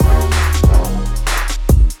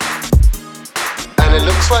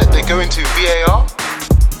going to VAR.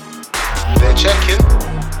 They're checking.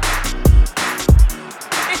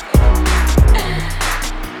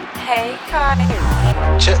 Hey,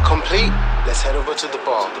 Kai. Check complete. Let's head over to the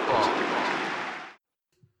bar.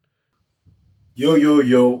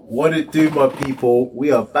 Yo, what it do, my people?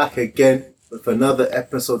 We are back again with another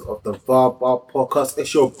episode of the VAR Podcast.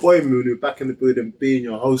 It's your boy Moonu back in the building, being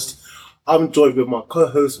your host. I'm joined with my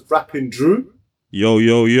co-host, Rapping Drew.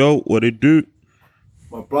 Yo, what it do?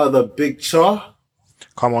 My brother, Big Char.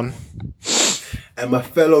 Come on. And my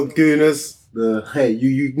fellow gooners.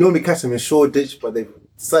 You normally catch them in Shoreditch, but they've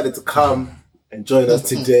decided to come and join us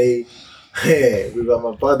today. Hey, we got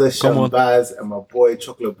my brother, Shambaz, and my boy,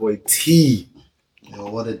 Chocolate Boy T.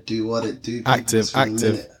 Yo, what it do? Active.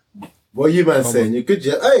 What are you man saying? You're good,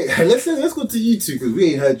 yeah? Hey, let's go to you two, because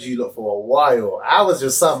we ain't heard you lot for a while. How was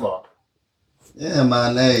your summer? Yeah,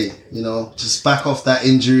 man. Hey, just back off that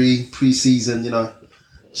injury pre-season.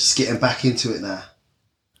 Just getting back into it now.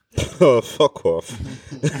 Oh, fuck off.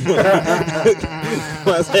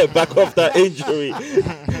 I said back off that injury.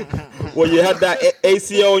 Well, you had that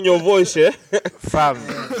ACL in your voice, yeah? Fam,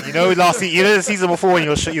 the season before when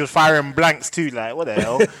you was firing blanks too, like, what the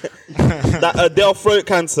hell? That Adele throat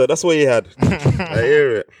cancer, that's what you had. I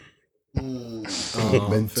hear it. I'm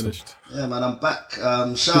finished. Yeah, man, I'm back.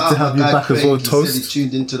 Shout to out have my you guy back as Craig. well, He Toast. said he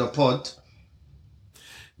tuned into the pod.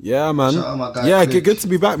 Yeah, man. Shout out my guy Yeah, Craig. good to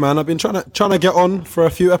be back, man. I've been trying to get on for a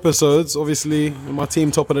few episodes. Obviously, my team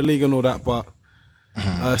top of the league and all that, but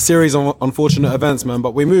a series of unfortunate events, man.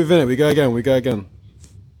 But we move in it. We go again.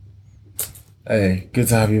 Hey, good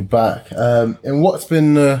to have you back. And what's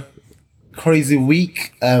been a crazy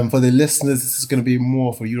week for the listeners, this is going to be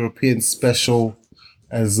more of a European special,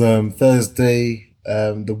 as Thursday,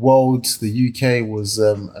 the UK was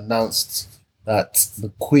announced that the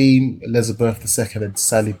Queen Elizabeth II had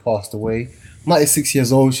sadly passed away. 96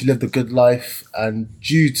 years old, she lived a good life, and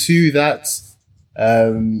due to that,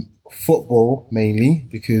 football mainly,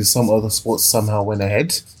 because some other sports somehow went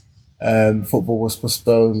ahead. Football was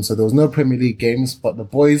postponed, so there was no Premier League games, but the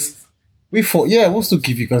boys, we thought, we'll still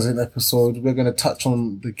give you guys an episode. We're going to touch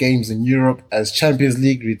on the games in Europe as Champions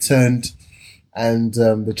League returned, and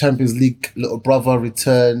the Champions League little brother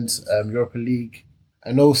returned, Europa League,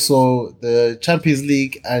 and also the Champions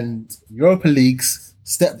League and Europa League's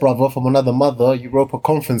stepbrother from another mother, Europa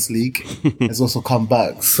Conference League, has also come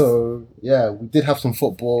back. So, we did have some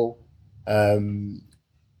football. And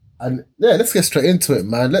let's get straight into it,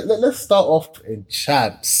 man. Let's start off in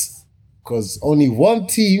champs, because only one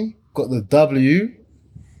team got the W.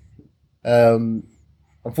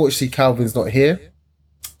 Unfortunately, Calvin's not here,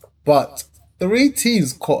 but 3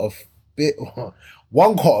 teams caught a bit.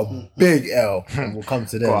 One caught a big L, and we'll come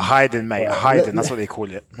to them. Got hiding, mate. Hiding, that's what they call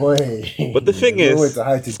it. Boy, But the thing no way is, to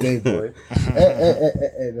hide today, boy.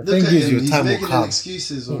 The Look thing at is, him, your he's time will making come.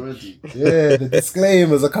 excuses already. Yeah, the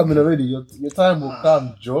disclaimers are coming already. Your time will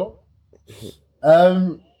come, Joe.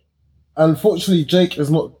 Unfortunately, Jake is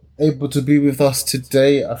not able to be with us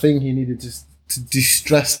today. I think he needed to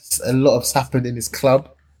de-stress. A lot has happened in his club.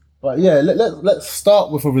 But let's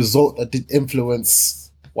start with a result that did influence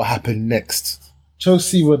what happened next.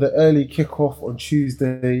 Chelsea were the early kickoff on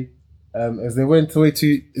Tuesday as they went away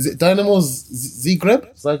to, is it Dynamo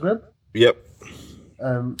Zagreb? yep.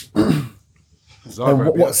 And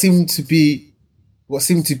Zagreb, what seemed to be,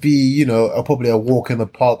 probably a walk in the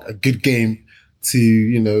park, a good game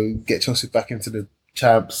to, get Chelsea back into the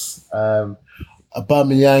champs.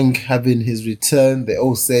 Aubameyang having his return, they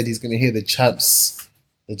all said he's going to hear the champs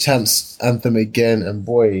anthem again, and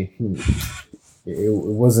boy, it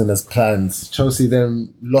wasn't as planned. Chelsea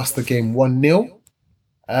then lost the game 1-0.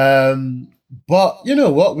 But you know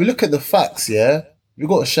what? We look at the facts, yeah? We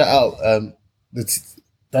got to shout out the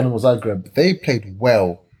Dynamo Zagreb. They played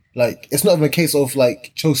well. Like, it's not even a case of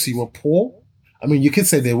like Chelsea were poor. I mean, you could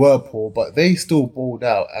say they were poor, but they still balled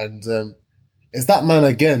out. And it's that man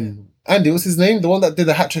again. Andy, what's his name? The one that did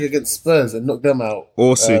the hat-trick against Spurs and knocked them out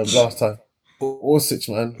Orsic. last time. Orsic,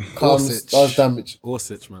 man. Comes, does damage.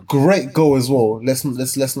 Orsic, man. Great goal as well. Let's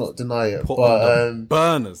not deny it. Put But on the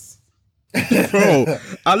burners. Bro,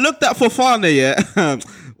 I looked at Fofana, yeah.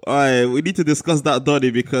 Alright, we need to discuss that,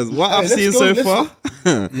 Donny, because what I've let's seen go, so let's-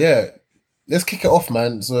 far. let's kick it off,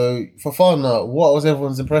 man. So Fofana, what was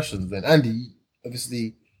everyone's impressions then? Andy,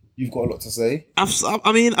 obviously you've got a lot to say. I've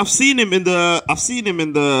seen him in the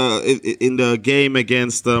game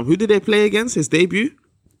against who did they play against? His debut?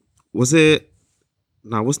 Was it?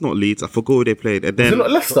 No, it's not Leeds. I forgot who they played. And Is then it not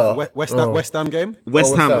Leicester? West Ham game?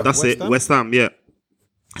 West Oh, Ham. West Ham. That's West it. Ham? West Ham. Yeah,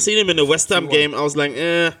 I seen him in the West Ham game. I was like,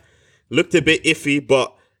 looked a bit iffy,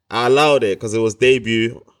 but I allowed it because it was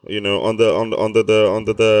debut. under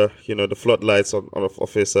the the floodlights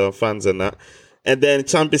of his fans and that. And then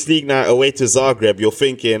Champions League night away to Zagreb, you're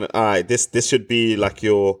thinking, all right, this should be like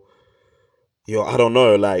your I don't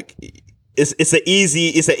know, like it's an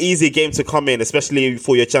easy game to come in, especially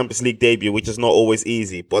for your Champions League debut, which is not always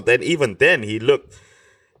easy. But then even then, he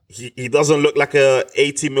doesn't look like a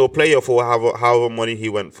 80 mil player for however money he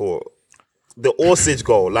went for. The Orsic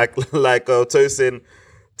goal, like Tosin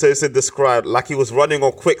described, like he was running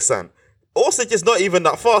on quicksand. Orsic is not even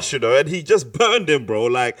that fast, and he just burned him, bro.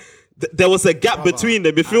 Like there was a gap between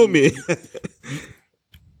them. You feel me?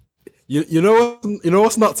 You know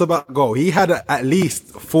what's nuts about the goal? He had at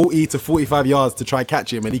least 40 to 45 yards to try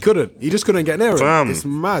catch him, and he couldn't. He just couldn't get near him. It's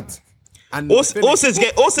mad. And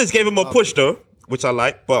Orsic gave him a push though, which I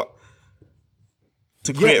like, but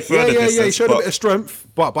to create further distance. Yeah, he showed a bit of strength,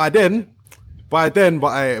 but by then,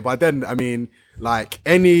 I mean, like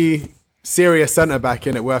any serious centre back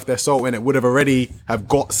in it worth their salt in it would have already have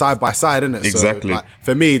got side by side in it. Exactly. So, like,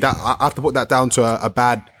 for me, that I have to put that down to a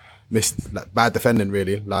bad defending,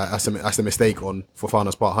 really. Like that's a mistake on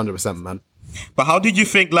Fofana's part, 100%, man. But how did you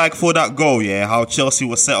think, like, for that goal, how Chelsea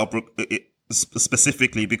was set up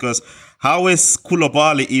specifically? Because how is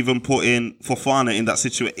Koulibaly even putting Fofana in that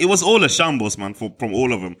situation? It was all a shambles, man, from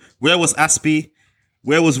all of them. Where was Aspie?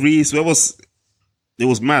 Where was Reece? It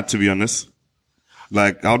was mad, to be honest.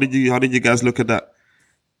 Like, how did you guys look at that?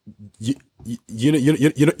 You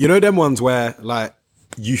know them ones where, like,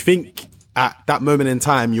 you think at that moment in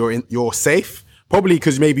time you're safe, probably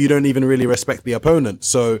because maybe you don't even really respect the opponent.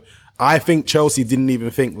 So I think Chelsea didn't even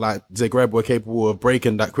think like Zagreb were capable of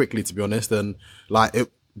breaking that quickly, to be honest. And like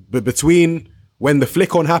but between when the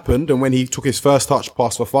flick on happened and when he took his first touch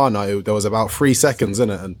past Fofana, there was about 3 seconds in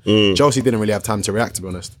it, and Chelsea didn't really have time to react, to be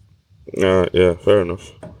honest. Yeah, fair enough.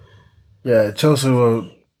 Yeah, Chelsea were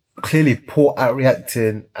clearly poor at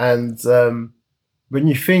reacting, and when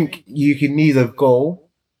you think you can need a goal,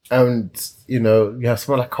 and you have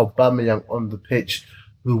someone like Aubameyang on the pitch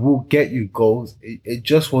who will get you goals, it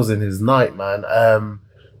just wasn't his night, man.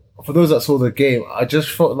 For those that saw the game, I just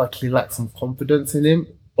felt like he lacked some confidence in him.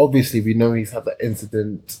 Obviously, we know he's had that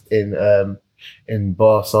incident in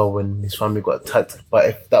Barca when his family got attacked, but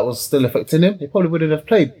if that was still affecting him, he probably wouldn't have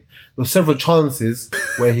played. There were several chances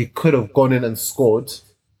where he could have gone in and scored,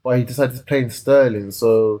 but he decided to play in Sterling.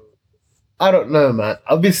 So I don't know, man.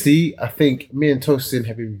 Obviously, I think me and Tosin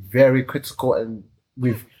have been very critical, and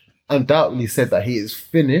we've undoubtedly said that he is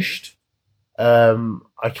finished.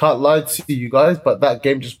 I can't lie to you guys, but that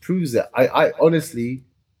game just proves it. I honestly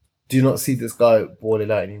do not see this guy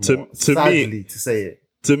balling out anymore. Sadly, to say it.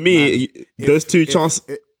 To me, those two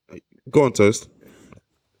chances. Go on, Toast.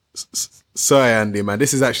 Sorry, Andy, man.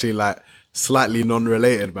 This is actually like slightly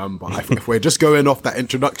non-related, man. But if we're just going off that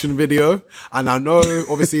introduction video, and I know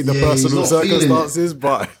obviously the personal circumstances,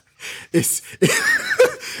 but it's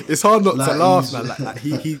hard not to laugh, man. Like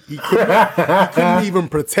he couldn't even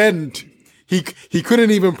pretend. He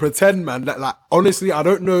couldn't even pretend, man. Like honestly, I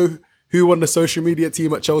don't know who on the social media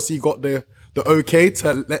team at Chelsea got the okay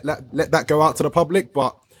to let that go out to the public,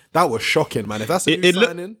 but that was shocking, man. If that's a new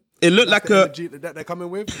signing, it looked like that they're coming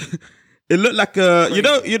with. It looked like you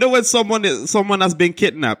know when someone has been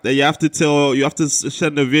kidnapped and you have to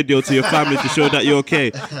send a video to your family to show that you're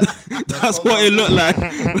okay. That's what it looked like.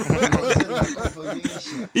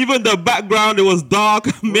 Even the background, it was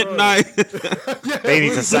dark, midnight. They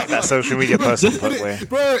need to sack that social media person.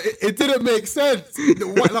 Bro, it didn't make sense.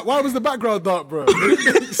 Why was the background dark, bro? It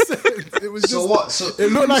didn't make sense. It was just. So what? So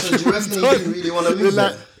it looked like do you reckon he didn't really want to move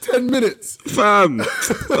like 10 minutes, fam.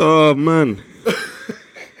 Oh man.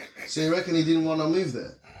 So you reckon he didn't want to move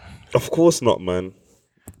there? Of course not, man.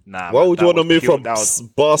 Nah. Why would you want to move from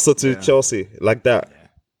Barca to Chelsea like that?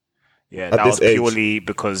 Yeah, that was purely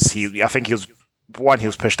because I think he was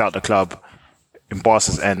pushed out the club in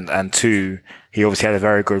Barca's end, and two, he obviously had a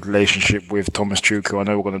very good relationship with Thomas Tuchel. I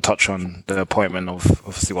know we're going to touch on the appointment of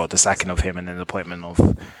obviously the sacking of him and then the appointment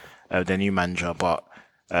of the new manager, but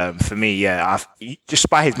for me, just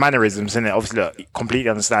by his mannerisms, innit? Obviously, look, completely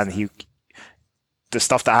understand the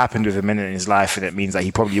stuff that happened with him in his life, and it means that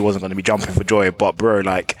he probably wasn't going to be jumping for joy. But bro,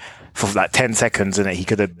 like for like 10 seconds, in it, he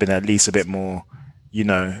could have been at least a bit more,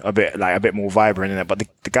 a bit more vibrant in it. But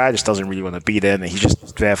the guy just doesn't really want to be there, and he's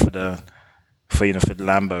just there for the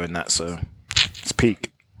Lambo and that. So it's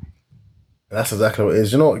peak. That's exactly what it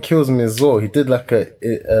is. You know what kills me as well? He did like a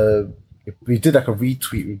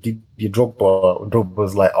retweet with Didier Drogba. Drogba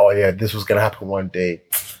was like, "Oh yeah, this was gonna happen one day."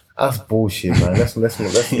 That's bullshit, man. Let's you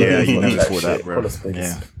never thought that, bro.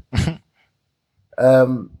 Yeah.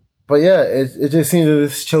 But yeah, it just seems that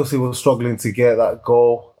this Chelsea was struggling to get that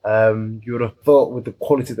goal. You would have thought with the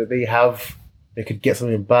quality that they have, they could get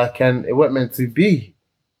something back, and it wasn't meant to be.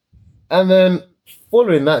 And then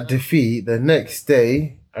following that defeat, the next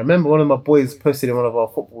day, I remember one of my boys posted in one of our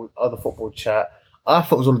other football chat. I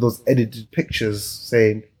thought it was one of those edited pictures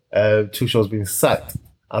saying Tuchel's been sacked.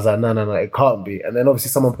 I was like, no, it can't be. And then obviously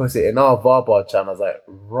someone posted it in our VAR chat, and I was like,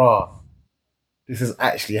 rah, this is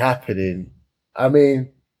actually happening. I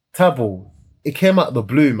mean, Tabo, it came out of the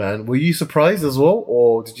blue, man. Were you surprised as well,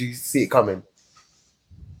 or did you see it coming?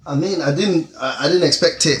 I mean, I didn't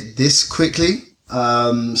expect it this quickly.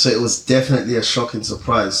 So it was definitely a shocking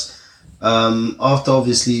surprise. After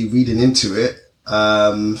obviously reading into it,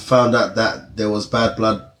 found out that there was bad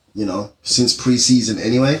blood, since pre-season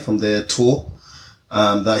anyway, from their tour,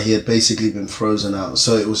 that he had basically been frozen out.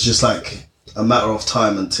 So it was just like a matter of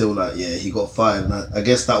time until he got fired. And I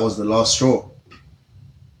guess that was the last straw.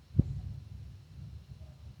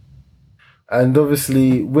 And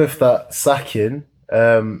obviously with that sacking,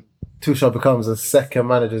 Tuchel becomes the second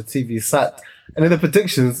manager to be sacked. And in the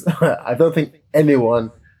predictions, I don't think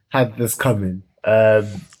anyone had this coming.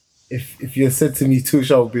 If you had said to me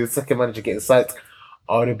Tuchel will be the second manager getting sacked,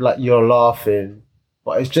 I would have been like, you're laughing.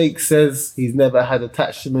 But as Jake says, he's never had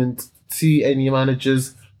attachment to any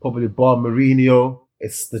managers, probably bar Mourinho.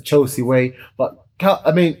 It's the Chelsea way. But, Char,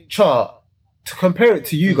 to compare it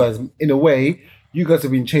to you guys, in a way, you guys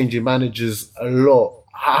have been changing managers a lot.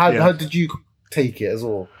 How did you take it as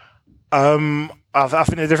well? I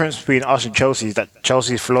think the difference between us and Chelsea is that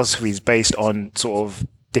Chelsea's philosophy is based on sort of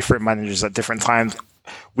different managers at different times.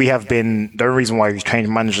 We have been, the only reason why we've changed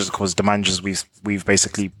managers is because the managers we've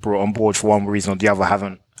basically brought on board for one reason or the other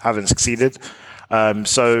haven't succeeded.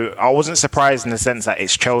 So I wasn't surprised in the sense that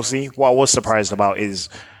it's Chelsea. What I was surprised about is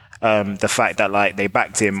the fact that they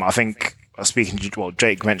backed him. I think speaking to what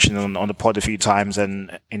Jake mentioned on the pod a few times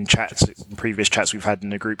and in previous chats we've had in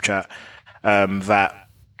the group chat, that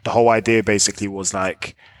the whole idea basically was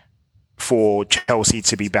for Chelsea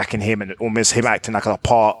to be backing him and almost him acting like a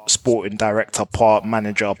part sporting director, part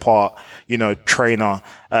manager, part, trainer,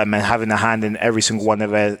 and having a hand in every single one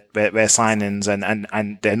of their signings and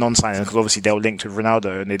their non-signings, because obviously they were linked with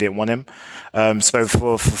Ronaldo and they didn't want him. So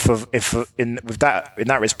in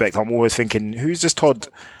that respect, I'm always thinking, who's this Todd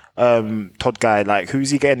guy?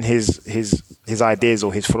 Who's he getting his ideas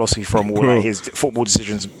or his philosophy from, or his football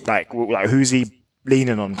decisions? Who's he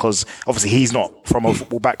leaning on? Because obviously he's not from a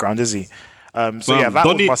football background, is he? That was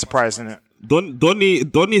my surprise, isn't it?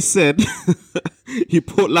 Donny said he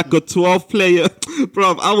put a 12 player.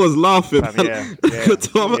 Bro, I was laughing.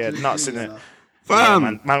 Nuts, isn't it?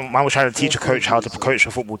 Man was trying to teach a coach how to coach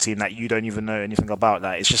a football team that you don't even know anything about.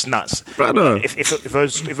 It's just nuts. If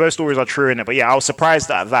those stories are true in it, but I was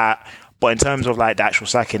surprised at that. But in terms of the actual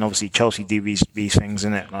sacking, obviously Chelsea do these things,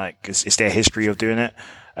 in it. It's their history of doing it.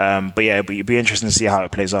 But it'd be interesting to see how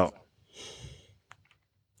it plays out.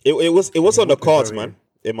 It was on the cards, man.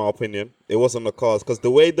 In my opinion, it was on the cards because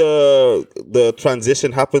the way the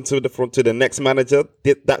transition happened to the next manager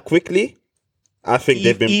did that quickly. I think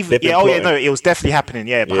they've been it was definitely happening,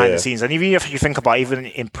 behind the scenes. And even if you think about even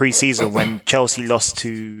in pre-season when Chelsea lost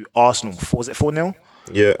to Arsenal, was it 4-0?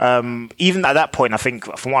 Yeah. Even at that point, I think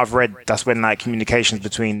from what I've read, that's when communications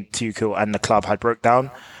between Tuchel and the club had broke down.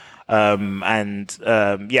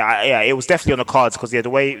 It was definitely on the cards because the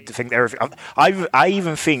way to think everything. I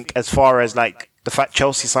even think as far as the fact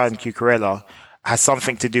Chelsea signed Cucurella has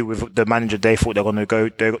something to do with the manager they thought they're going to go.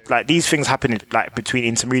 These things happen between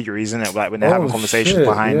intermediaries, isn't it? When they're having conversations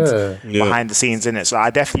behind the scenes, isn't it? So I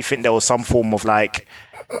definitely think there was some form of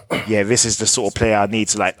this is the sort of player I need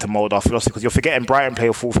to mold our philosophy, because you're forgetting Brighton play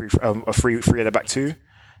a 3 at the back too.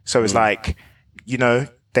 So it's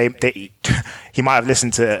he might have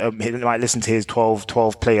listened to his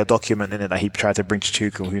 12 player document in it that he tried to bring to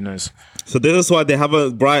Tuchel. Who knows? So this is why they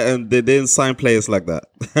haven't Brighton. They didn't sign players like that.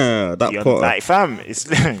 Fam, it's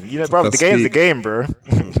bro. The game's the game, bro.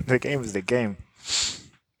 The game is the game.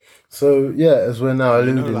 So as we're now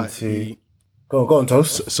alluding to, go on,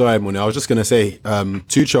 Toast. Sorry, Mooney. I was just gonna say,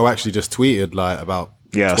 Tuchel actually just tweeted about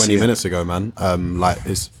 20 minutes ago, man.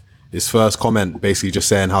 His first comment basically just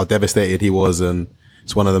saying how devastated he was, and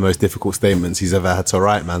it's one of the most difficult statements he's ever had to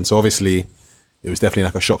write, man. So obviously, it was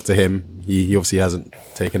definitely a shock to him. He obviously hasn't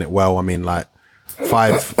taken it well. I mean,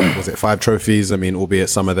 5 trophies? I mean, albeit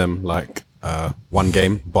some of them one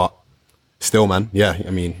game, but still, man. Yeah, I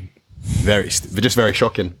mean, very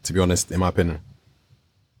shocking, to be honest, in my opinion.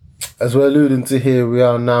 As we're alluding to here, we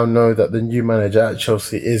are now know that the new manager at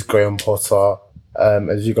Chelsea is Graham Potter.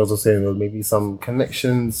 As you guys were saying, there may be some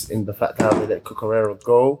connections in the fact how they let Cucurella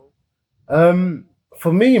go.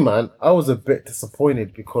 For me, man, I was a bit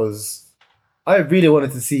disappointed because I really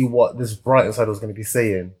wanted to see what this Brighton side was going to be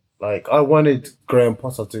saying. Like, I wanted Graham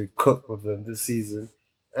Potter to cook with them this season,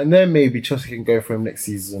 and then maybe Chelsea can go for him next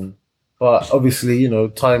season. But obviously, you know,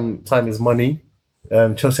 time is money.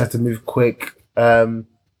 Chelsea have to move quick. I'm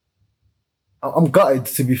gutted,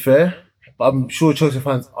 to be fair, but I'm sure Chelsea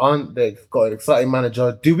fans aren't. They've got an exciting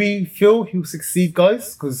manager. Do we feel he'll succeed,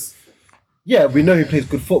 guys? Because, yeah, we know he plays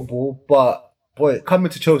good football, but, boy,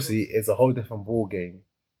 coming to Chelsea is a whole different ball game.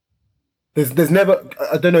 There's never...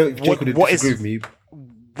 I don't know if Jake would disagree with me.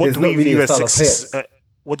 What do we view as success?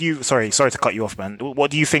 What do you? Sorry to cut you off, man.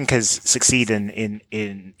 What do you think has succeeded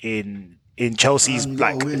in Chelsea's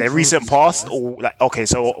their recent past? Or okay,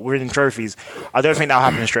 so we're in trophies. I don't think that'll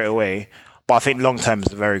happen straight away, but I think long term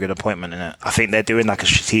is a very good appointment in it. I think they're doing like a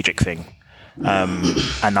strategic thing,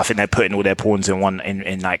 and I think they're putting all their pawns in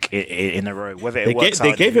a row. Whether it works out,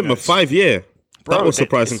 they gave him a 5-year. That was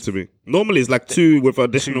surprising to me. Normally it's like 2 with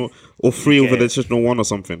additional or 3 with an additional 1 or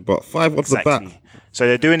something, but 5 off the bat. So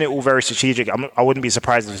they're doing it all very strategic. I wouldn't be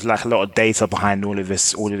surprised if there's like a lot of data behind all of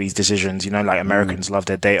these decisions. You know, like Americans love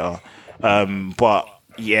their data. But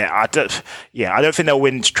I don't think they'll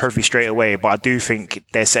win trophy straight away. But I do think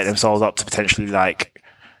they're setting themselves up to potentially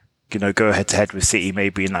go head to head with City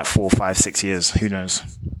maybe in like 4, 5, 6 years. Who knows?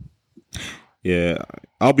 Yeah,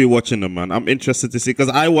 I'll be watching them, man. I'm interested to see because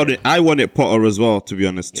I wanted Potter as well, to be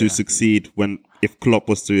honest, to succeed if Klopp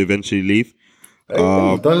was to eventually leave.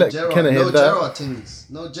 Don't let Kenna hear that.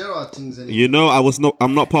 No Gerrard things anymore. You know,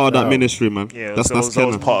 I'm not part of that ministry, man. Yeah, that's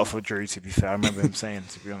Potter for Drew. To be fair, I remember him saying,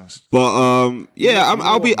 to be honest. But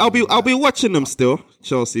I'll be watching them still,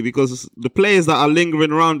 Chelsea, because the players that are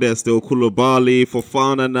lingering around there still, Koulibaly,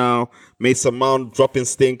 Fofana now, Mason Mount dropping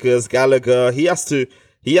stinkers, Gallagher. He has to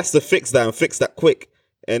fix that and fix that quick.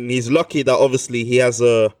 And he's lucky that obviously he has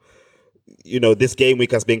this game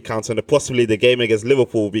week has been cancelled, and possibly the game against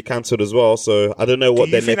Liverpool will be cancelled as well. So I don't know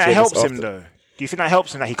what their next game is. Do you think that helps him though? Do you think that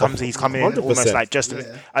helps him that he's coming in 100%. almost like just?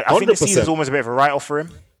 I think the season's almost a bit of a write-off for him.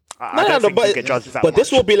 I don't think he'll get judged that But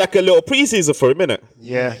this will be like a little pre-season for him, innit?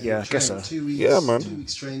 Yeah, I guess so. 2 weeks, yeah, man. 2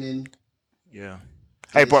 weeks training. Yeah.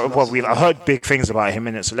 Hey, but I've heard big things about him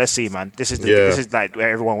in it, so let's see, man. This is like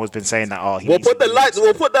where everyone was been saying that. We'll put the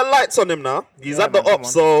lights on him now. He's at the up,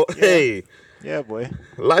 so hey. Yeah, boy.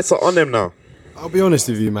 Lights are on him now. I'll be honest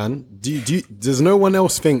with you, man. Does no one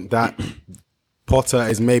else think that Potter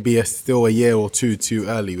is maybe still a year or two too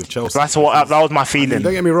early with Chelsea? That was my feeling. I mean,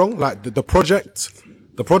 don't get me wrong. Like the project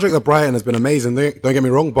at Brighton has been amazing. Don't get me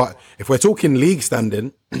wrong. But if we're talking league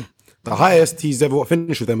standing, the highest he's ever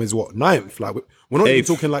finished with them is what, 9th? Like we're not even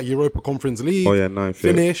talking like Europa Conference League. Oh yeah, 9th.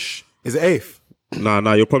 Finish is it 8th?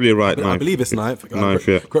 No, you're probably right. I believe it's 9th. 9th,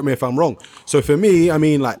 yeah. Correct me if I'm wrong. So for me, I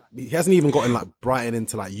mean, like he hasn't even gotten like Brighton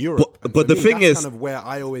into like Europe. But the thing is, kind of where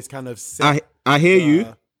I always kind of say, I hear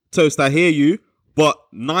you, Toast. I hear you. But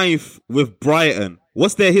 9th with Brighton,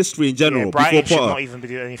 what's their history in general? Yeah, Brighton should Potter? not even be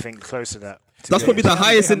doing anything close to that. That's probably the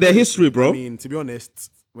highest in their history, bro. I mean, to be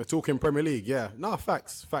honest, we're talking Premier League. Yeah, no,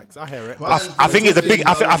 facts. I hear it. I think it's a big.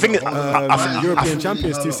 I think European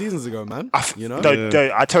champions 2 seasons ago, man. You know,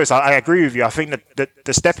 I agree with you. I think that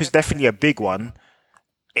the step is definitely a big one.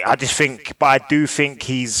 I do think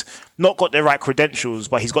he's not got the right credentials,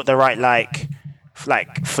 but he's got the right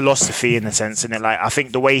like philosophy in a sense. And I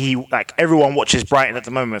think the way he everyone watches Brighton at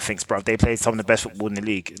the moment thinks, bro, they play some of the best football in the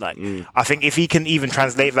league. I think if he can even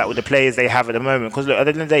translate that with the players they have at the moment, because look, at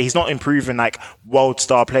the end of the day, he's not improving like world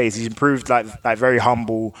star players. He's improved like very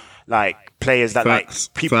humble players that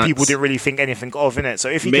people didn't really think anything of in it. So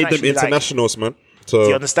if he made can them internationals, man. So do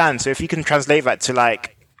you understand? So if you can translate that to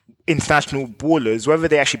international ballers, whether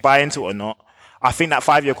they actually buy into it or not, I think that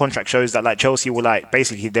 5-year contract shows that Chelsea will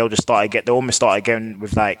basically they'll just they'll almost start again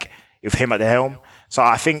with him at the helm. So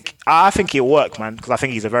I think he'll work, man, because I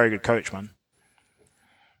think he's a very good coach, man.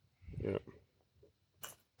 Yeah.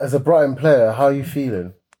 As a Brighton player, how are you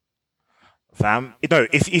feeling? Fam,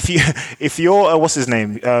 if you're what's his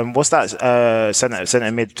name? What's that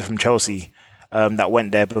centre mid from Chelsea? That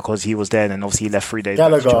went there because he was there, and then obviously he left 3 days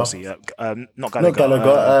Gallagher. to Chelsea. Not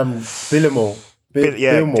Gallagher. Billimore.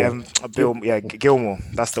 Gilmore.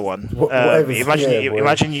 That's the one.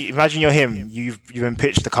 Imagine you're him. You've been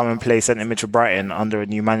pitched to come and play centre mid for Brighton under a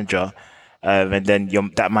new manager, and then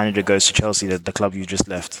that manager goes to Chelsea, the club you just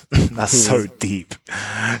left. That's so deep.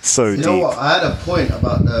 So deep. You know what? I had a point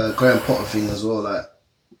about the Graham Potter thing as well.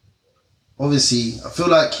 Obviously, I feel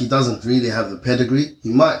like he doesn't really have the pedigree. He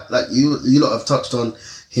might, you lot have touched on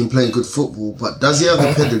him playing good football, but does he have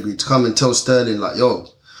the pedigree to come and tell Sterling, yo,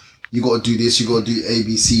 you got to do this, you got to do A,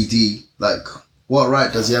 B, C, D? What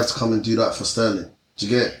right does he have to come and do that for Sterling? Do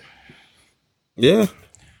you get it?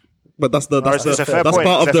 But that's it's a fair point.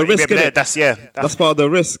 part of the risk. That's part of the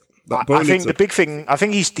risk. I think the big thing. I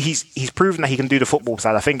think he's proven that he can do the football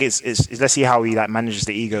side. I think it's let's see how he like manages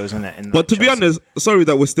the egos, isn't it? But to be honest, sorry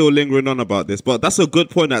that we're still lingering on about this, but that's a good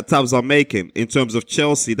point that Tabs are making in terms of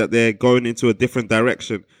Chelsea, that they're going into a different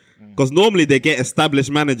direction. Because normally they get established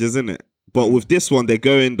managers, in it, but with this one they're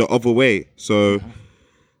going the other way. So,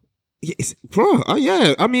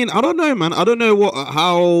 yeah. I mean, I don't know, man. I don't know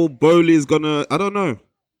how Bowley's gonna. I don't know.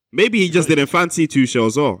 Maybe he just didn't fancy Tuchel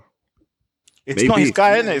as well. It's not his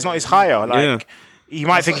guy, isn't it? It's not his hire. Like he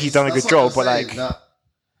might think he's done a good job, but like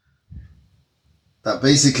that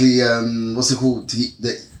basically, what's it called?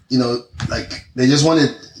 Like they just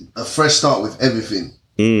wanted a fresh start with everything.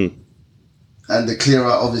 And the clear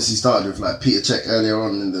out obviously started with like Peter Cech earlier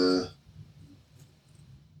on in the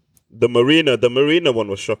Marina one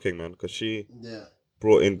was shocking, man, because she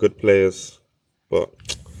brought in good players, but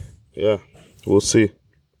we'll see.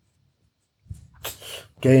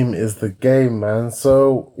 Game is the game, man.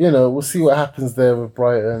 So, we'll see what happens there with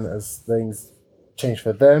Brighton as things change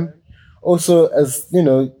for them. Also, as,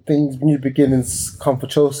 new beginnings come for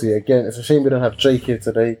Chelsea. Again, it's a shame we don't have Jake here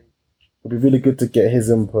today. It'd be really good to get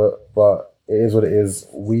his input, but it is what it is.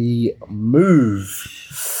 We move.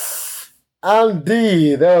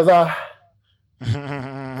 Andy, there's a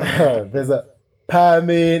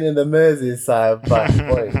Permin in the Merseyside, but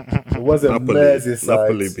boy, it wasn't Napoli, Merseyside.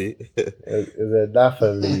 Napoli, it was a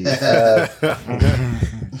Napoli.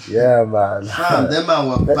 Yeah, man. Them man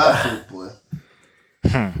were baffled, boy.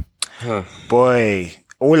 Boy,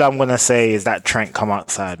 all I'm gonna say is that Trent come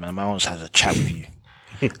outside, man. I want to have a chat with you,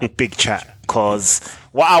 a big chat, because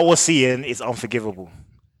what I was seeing is unforgivable.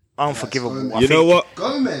 Unforgivable. You know what?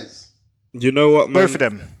 Gomez. You know what, man? Both of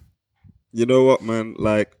them. You know what, man?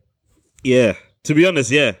 Like, yeah. To be honest,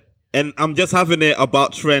 yeah. And I'm just having it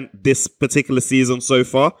about Trent this particular season so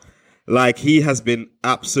far. Like, he has been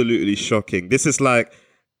absolutely shocking. This is like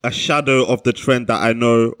a shadow of the Trent that I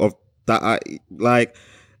know of, that I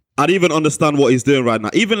don't even understand what he's doing right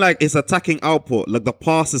now. Even like his attacking output, like the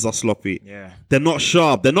passes are sloppy. Yeah. They're not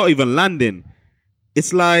sharp. They're not even landing.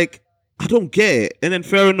 It's like, I don't get it. And then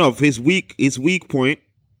fair enough, his weak point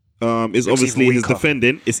is obviously his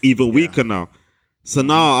defending. It's even weaker now. So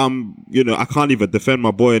now I can't even defend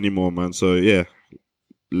my boy anymore, man. So yeah,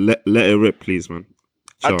 let it rip, please, man.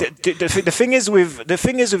 The thing is with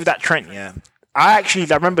that Trent, I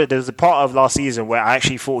remember there was a part of last season where I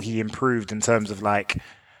actually thought he improved in terms of like,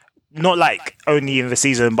 not like only in the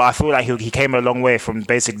season, but I feel like he came a long way from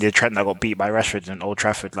basically the Trent that got beat by Rashford in Old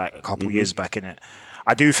Trafford like a couple years back in it.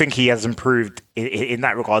 I do think he has improved in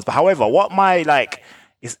that regards. But however, what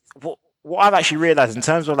I've actually realized in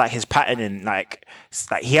terms of like his patterning, like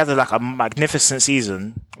he has a magnificent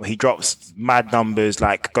season where he drops mad numbers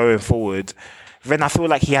like going forward. Then I feel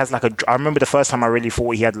like he has I remember the first time I really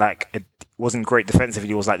thought he had wasn't great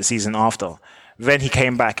defensively, was like the season after. Then he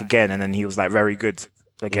came back again and then he was like very good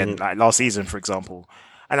again, like last season, for example.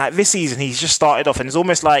 And like this season, he's just started off and it's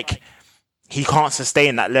almost like he can't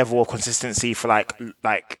sustain that level of consistency for like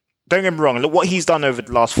don't get me wrong, look what he's done over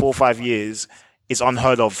the last 4 or 5 years is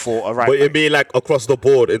unheard of for a right. But it mean like across the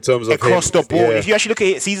board in terms of the board. Yeah. If you actually look at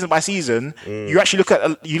it season by season, you actually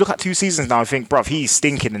look at 2 seasons now and think, bruv, he's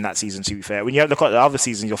stinking in that season. To be fair, when you look at the other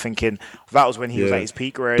seasons, you're thinking that was when he was at his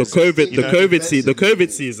peak. Whereas the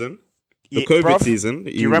COVID season.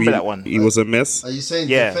 Do you remember that one? He was a mess. Are you saying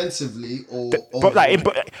defensively or?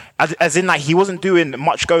 As in he wasn't doing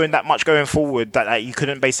much going forward that you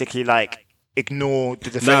couldn't basically ignore the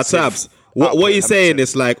defensive. Nah, Tabs. What you're saying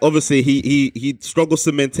is obviously he struggles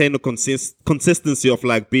to maintain the consistency of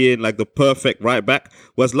being the perfect right back.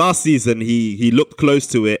 Whereas last season he looked close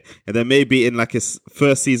to it, and then maybe in his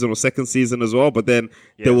first season or second season as well. But then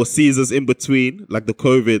there were seasons in between, like the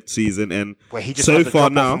COVID season, and where he just so had the far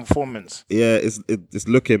now, performance. Yeah, it's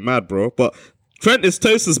looking mad, bro. But Trent is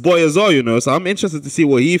Toast's boy as well, so I'm interested to see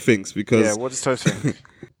what he thinks because what does Toast think?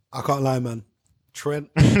 I can't lie, man. Trent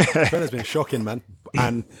has been shocking, man.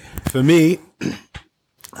 And for me,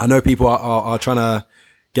 I know people are trying to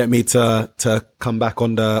get me to come back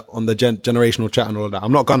on the generational chat and all of that.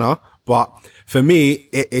 I'm not gonna, but for me,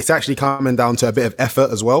 it's actually coming down to a bit of effort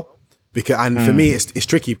as well. For me, it's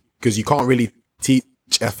tricky because you can't really teach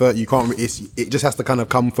effort. You can't. It just has to kind of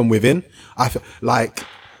come from within. I feel like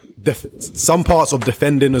some parts of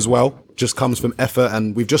defending as well just comes from effort,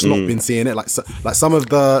 and we've just not been seeing it. Like some of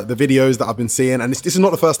the videos that I've been seeing, and this is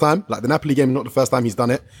not the first time. Like the Napoli game is not the first time he's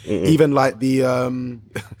done it. Even the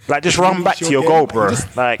just run back to your goal, bro.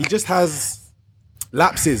 He just has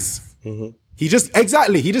lapses. He just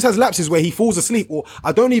has lapses where he falls asleep, or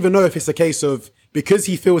I don't even know if it's a case of because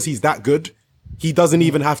he feels he's that good, he doesn't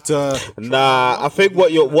even have to. Nah, I think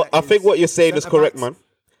what you're saying is correct, man.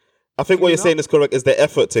 I think what you're saying is correct. Is the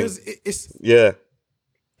effort thing? Yeah.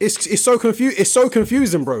 It's so confused. It's so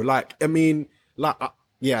confusing, bro. Like, I mean, like,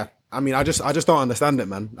 yeah. I mean, I just don't understand it,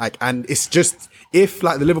 man. Like, and it's just if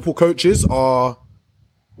like the Liverpool coaches are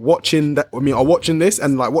watching that, are watching this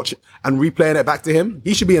and like watching and replaying it back to him,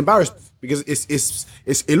 he should be embarrassed because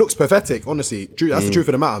it looks pathetic. Honestly, that's the truth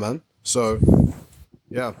of the matter, man. So,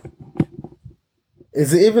 yeah.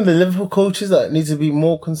 Is it even the Liverpool coaches that need to be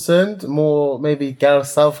more concerned? More maybe Gareth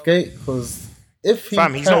Southgate? Because if he's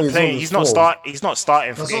not playing, he's not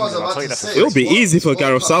starting for games. I'll tell you that. It'll be easy for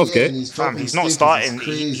Gareth Southgate. He's not starting.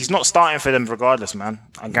 He's not starting for them regardless, man.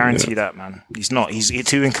 I guarantee that, man. He's not. He's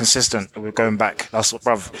too inconsistent. We're going back. That's what,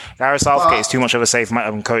 bruv. Gareth Southgate is too much of a safe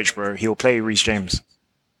coach, bro. He'll play Reece James.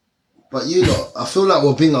 But I feel like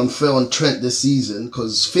we're being unfair on Trent this season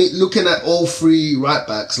because looking at all three right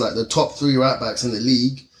backs, like the top three right backs in the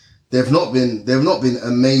league, they've not been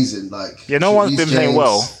amazing. Like no one's been playing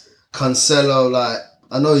well. Cancelo, like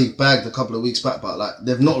I know he bagged a couple of weeks back, but like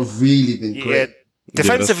they've not really been great.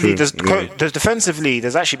 Defensively,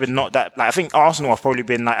 there's actually been not that. Like I think Arsenal have probably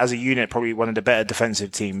been like as a unit probably one of the better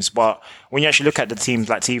defensive teams. But when you actually look at the teams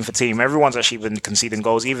like team for team, everyone's actually been conceding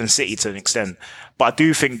goals, even City to an extent. But I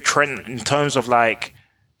do think Trent, in terms of like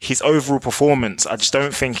his overall performance, I just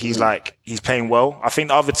don't think he's playing well. I think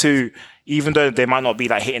the other two, even though they might not be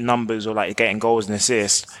like hitting numbers or like getting goals and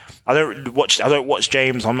assists, I don't watch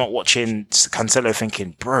James. I'm not watching Cancelo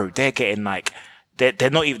thinking, bro, they're getting like.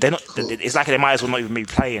 They're not. It's like they might as well not even be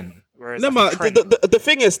playing. Whereas the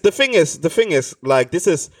thing is, like this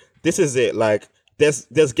is it. Like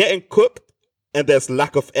there's getting cooked and there's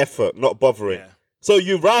lack of effort, not bothering. Yeah. So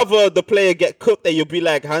you rather the player get cooked and you'll be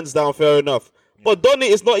like hands down, fair enough. Yeah. But Donny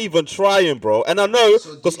is not even trying, bro. And I know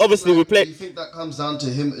because obviously we play. Do you think that comes down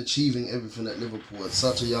to him achieving everything at Liverpool at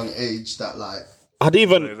such a young age that like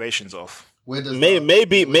motivation's off? Where does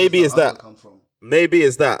maybe is that come from? Maybe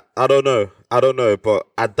it's that. I don't know, but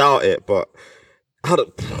I doubt it. But I don't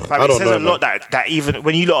know. It says a lot that even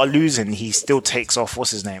when you lot are losing, he still takes off. What's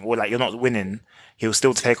his name? Or like you're not winning, he'll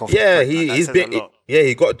still take off. Yeah, he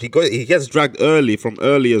gets dragged from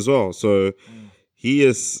early as well. So he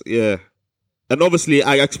is, yeah. And obviously,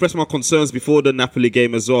 I expressed my concerns before the Napoli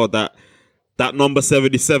game as well. That number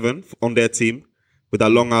 77 on their team with that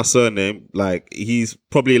long ass surname, like he's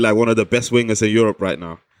probably like one of the best wingers in Europe right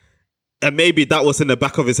now. And maybe that was in the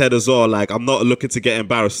back of his head as well. Like, I'm not looking to get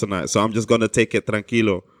embarrassed tonight, so I'm just going to take it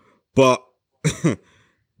tranquilo. But,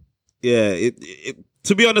 yeah,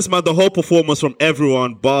 to be honest, man, the whole performance from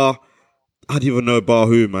everyone, I don't even know bar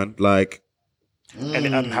who, man. Like,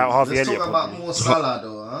 Harvey Elliott. Let's talk about Mo Salah,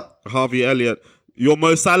 though, huh? Harvey Elliott. Your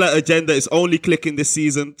Mo Salah agenda is only clicking this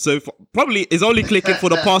season. So, probably is only clicking for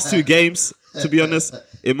the past 2 games, to be honest,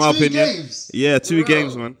 in my opinion. Games? Yeah, 2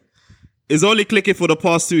 games, man. It's only clicking for the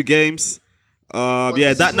past 2 games.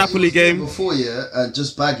 That Napoli game before, and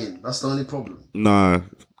just bagging. That's the only problem. Nah,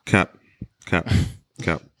 cap.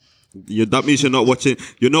 That means you're not watching.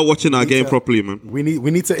 You're not watching our game properly, man. We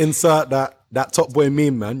need to insert that top boy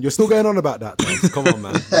meme, man. You're still going on about that. Thanks. Come on,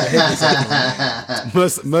 man. Mo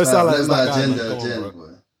Salah is that guy, agenda,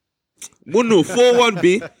 boy. Munu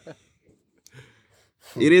 4-1B.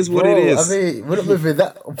 It is what it is. I mean, we're not moving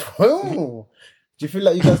that. Bro. Do you feel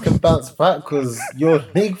like you guys can bounce back? Because your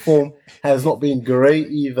league form has not been great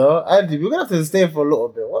either. Andy, we're going to have to stay for a little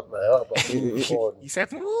bit. What the hell? He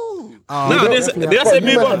said, ooh. Did I say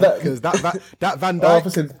move on? Because that Van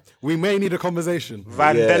Dijk, we may need a conversation.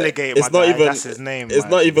 Van Delegate, it's not even, that's his name. It's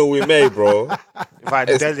not even we may, bro. Van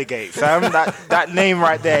Delegate, fam. That name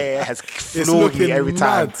right there has floored me every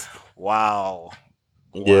time. Wow.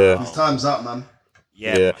 Yeah. His time's up, man.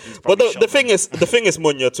 Yeah. But the thing is,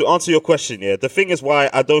 Munya, to answer your question, the thing is why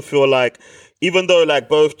I don't feel like, even though like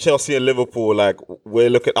both Chelsea and Liverpool, like we're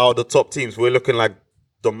looking out the top teams, we're looking like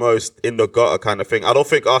the most in the gutter kind of thing. I don't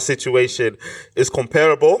think our situation is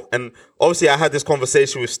comparable. And obviously I had this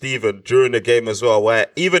conversation with Steven during the game as well, where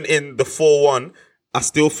even in the 4-1, I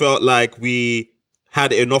still felt like we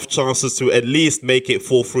had enough chances to at least make it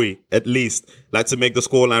 4-3, at least, like to make the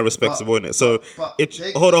scoreline respectable in it. So,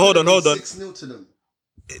 hold on. 6-0 to them.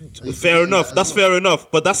 Fair enough. That's fair enough.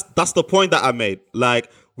 But that's the point that I made. Like,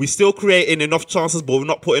 we're still creating enough chances, but we're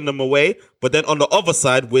not putting them away. But then on the other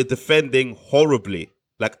side, we're defending horribly.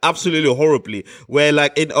 Like, absolutely horribly. Where,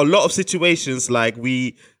 like, in a lot of situations, like,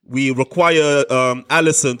 we require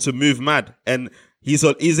Alisson to move mad. And he's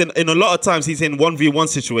in a lot of times, he's in 1v1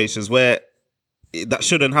 situations where that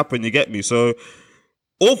shouldn't happen, you get me? So,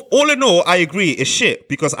 all in all, I agree, it's shit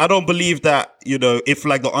because I don't believe that, you know, if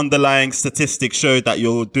like the underlying statistics show that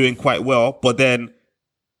you're doing quite well, but then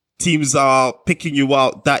teams are picking you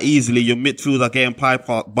out that easily, your midfield are getting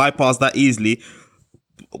bypassed that easily.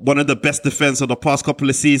 One of the best defense of the past couple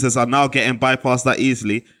of seasons are now getting bypassed that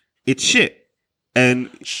easily. It's shit. And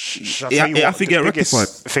I think get rectified.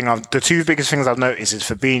 The two biggest things I've noticed is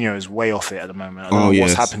Fabinho is way off it at the moment. I don't know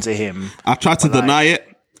what's happened to him. I tried to deny it.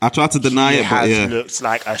 But yeah. He looks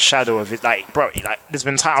like a shadow of it. Like, bro, like there's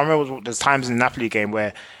been time. I remember there's times in the Napoli game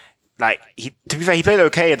where, like, to be fair, he played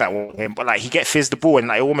okay in that one game, but like he get fizzed the ball and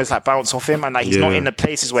like it almost like bounce off him, and like he's not in the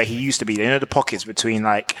places where he used to be. You know, the pockets between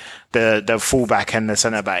like the fullback and the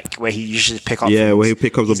centre back where he usually pick up. Yeah, things. Where he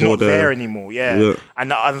pick up the ball. He's not there anymore. Yeah.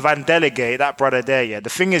 And Van Delegate, that brother there. Yeah, the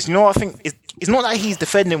thing is, you know, I think it's not that he's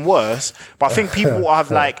defending worse, but I think people have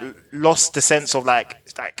like lost the sense of like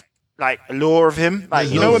allure of him. Like,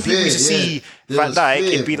 you know, when people used to see Van Dijk,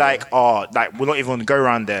 it'd be like, oh, like we're not even gonna go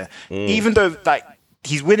around there. Even though like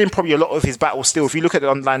he's winning probably a lot of his battles still. If you look at the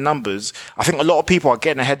online numbers, I think a lot of people are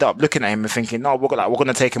getting a head up, looking at him and thinking, no, we're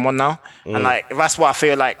gonna take him on now. And like that's why I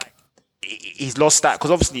feel like he's lost that, because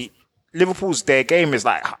obviously Liverpool's their game is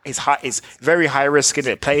like it's very high risk, in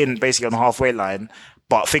it, playing basically on the halfway line,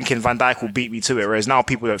 but thinking Van Dijk will beat me to it. Whereas now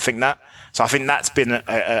people don't think that. So I think that's been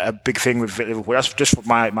a big thing with Liverpool. That's just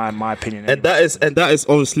my opinion. Anyway. And that is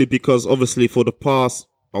obviously because for the past,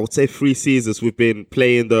 I would say 3 seasons, we've been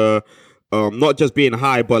playing the not just being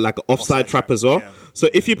high, but like an offside trap as well. Yeah. So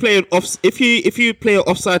if you play if you play an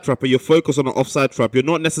offside trap and you're focused on an offside trap, you're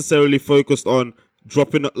not necessarily focused on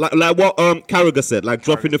dropping like what Carragher said, like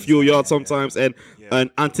dropping a few yards sometimes and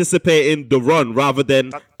anticipating the run rather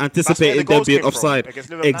than anticipating them being offside.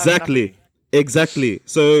 Exactly.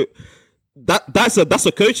 So that's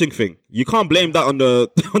a coaching thing. You can't blame that on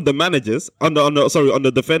the managers, on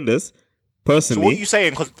the defenders. Personally, so what are you saying?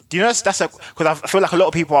 Because do you know because I feel like a lot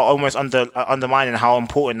of people are almost undermining how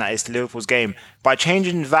important that is to Liverpool's game. By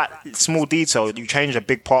changing that small detail, you change a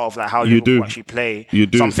big part of like how Liverpool actually play. You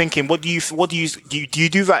do. So I'm thinking, do you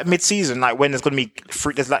do that mid-season, like when there's going to be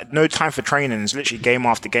there's like no time for training? It's literally game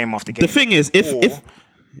after game after game. The thing is, if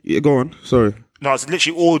go on, sorry. No, it's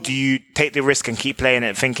literally, or do you take the risk and keep playing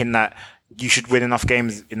it, thinking that you should win enough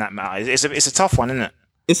games in that matter? It's a tough one, isn't it?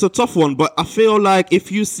 It's a tough one, but I feel like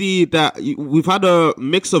if you see that we've had a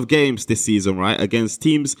mix of games this season, right, against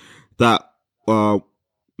teams that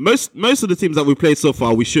most of the teams that we played so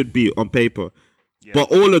far we should beat on paper, but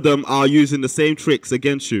all of them are using the same tricks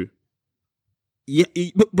against you. Yeah,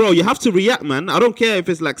 bro, you have to react, man. I don't care if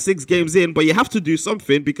it's like 6 games in, but you have to do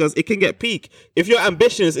something because it can get peak. If your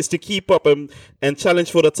ambition is to keep up and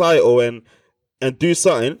challenge for the title and do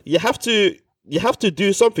something, you have to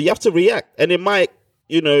do something. You have to react, and it might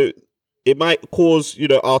cause,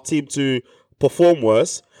 our team to perform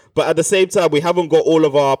worse. But at the same time, we haven't got all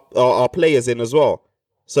of our players in as well.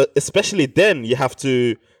 So especially then, you have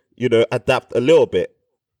to, adapt a little bit.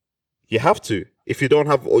 You have to. If you don't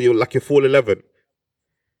have your full 11.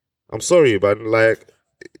 I'm sorry, man.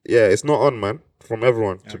 It's not on, man. From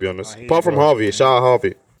everyone, to be honest. Apart from Harvey. Shout out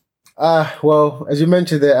Harvey. Well, as you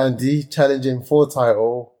mentioned there, Andy, challenging for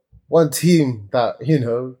title. One team that,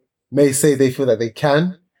 may say they feel that they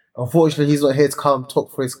can. Unfortunately, he's not here to come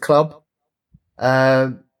talk for his club.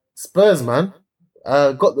 Spurs, man,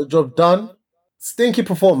 got the job done. Stinky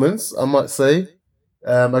performance, I might say,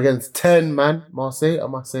 against 10-man Marseille, I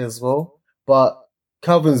might say as well. But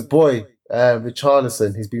Calvin's boy,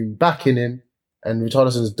 Richarlison, he's been backing him, and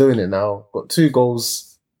Richarlison's doing it now. Got 2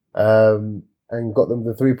 goals, and got them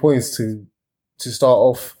the 3 points to start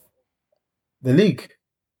off the league.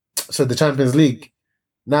 So the Champions League.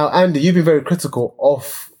 Now, Andy, you've been very critical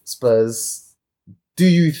of Spurs. Do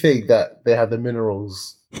you think that they have the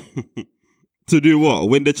minerals to do what?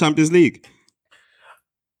 Win the Champions League?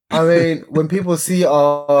 I mean, when people see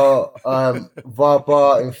our VAR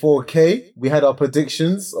bar in 4K, we had our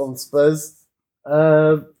predictions on Spurs.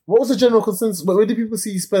 What was the general consensus? Where did people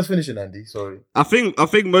see Spurs finishing, Andy? Sorry. I think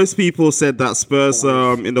most people said that Spurs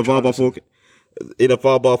in the VAR bar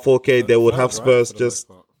 4K, they would have Spurs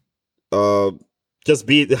just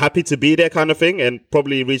be happy to be there kind of thing and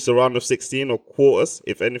probably reach the round of 16 or quarters,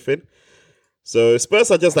 if anything. So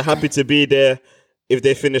Spurs are just happy to be there. If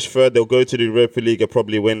they finish third, they'll go to the Europa League and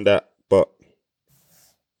probably win that. But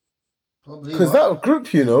because that group,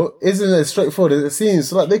 isn't as straightforward as it seems.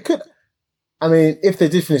 So they could, I mean, if they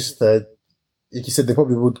did finish third, like you said, they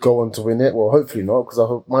probably would go on to win it. Well, hopefully not, because I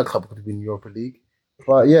hope my club could win Europa League.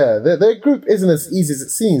 But yeah, their group isn't as easy as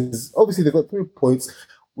it seems. Obviously, they've got 3 points,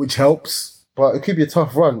 which helps. But it could be a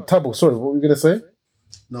tough run. Tabo, sorry, what were you going to say?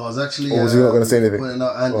 No, I was actually... Or was you not going to say anything? Pointing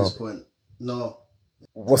out Andy's point. No.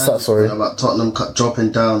 What's that? Sorry, about Tottenham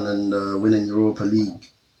dropping down and winning Europa League.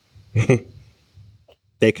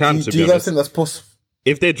 They can. Do you guys think that's possible?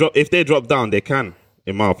 If they drop down, they can.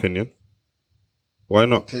 In my opinion, why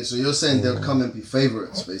not? Okay, so you're saying they'll come and be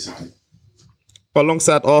favourites, basically.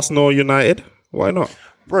 Alongside Arsenal, United, why not?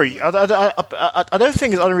 Bro, I don't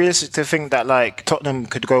think it's unrealistic to think that like Tottenham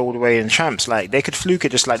could go all the way in champs. Like they could fluke it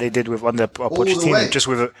just like they did with under Pochettino,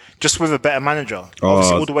 just with a better manager.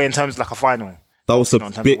 Obviously, all the way in terms of like a final. That was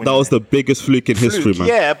the biggest fluke in history, man.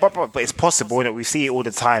 Yeah, but it's possible, and we see it all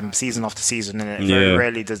the time, season after season, and very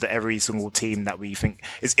rarely does every single team that we think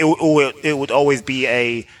it would always be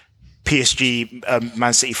a PSG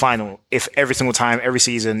Man City final. If every single time, every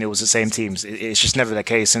season, it was the same teams, it's just never the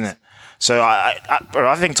case, isn't it? So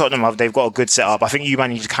I think Tottenham they've got a good setup. I think you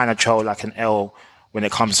managed to kind of show like an L when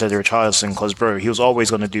it comes to the Richarlison, because bro, he was always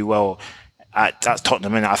going to do well at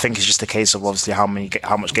Tottenham, and I think it's just a case of obviously how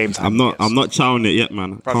much game time. I'm not chowing it yet,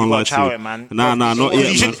 man. Bro, can't lie to you, man. Nah, not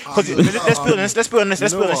yet, man. Let's be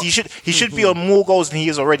honest. He should be on more goals than he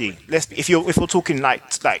is already. If we're talking like,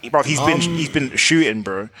 bro, he's been shooting,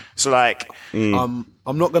 bro. So like, I'm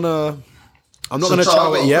not gonna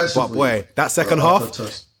chow it yet, but boy, that second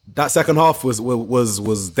half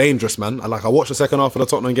was dangerous, man. Like I watched the second half of the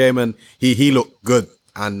Tottenham game, and he looked good.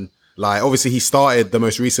 And like obviously he started the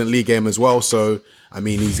most recent league game as well, so I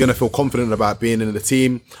mean he's gonna feel confident about being in the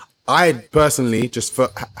team. I personally just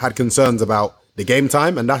had concerns about the game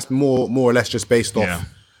time, and that's more or less just based off.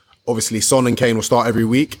 Obviously, Son and Kane will start every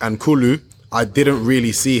week, and Kulu, I didn't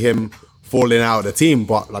really see him falling out of the team.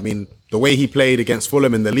 But I mean, the way he played against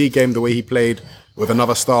Fulham in the league game, the way he played with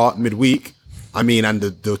another start midweek, I mean, and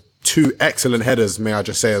the two excellent headers, may I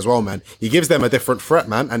just say as well, man. He gives them a different threat,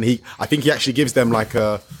 man, and I think he actually gives them like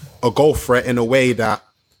a goal threat in a way that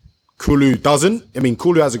Kulu doesn't. I mean,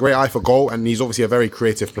 Kulu has a great eye for goal, and he's obviously a very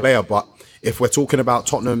creative player. But if we're talking about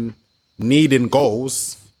Tottenham needing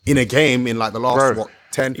goals in a game in like the last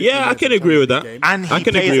 10, 15 I can agree with that. And he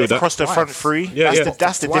plays across the front three.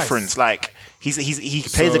 That's the difference. Like he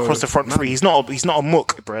plays across the front three. He's not a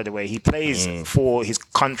muck, by the way. He plays for his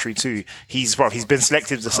country too. He's been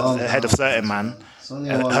selected ahead of certain man.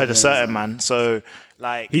 So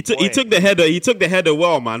like he took the header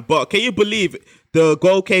well, man. But can you believe the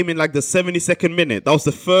goal came in like the 72nd minute? That was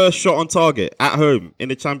the first shot on target at home in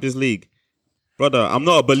the Champions League. Brother, I'm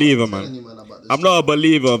not a believer, man. I'm not a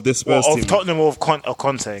believer of this Spurs team. Of Tottenham or of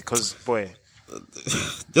Conte, because boy,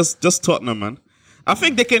 just Tottenham, man. I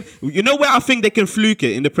think they can. You know where I think they can fluke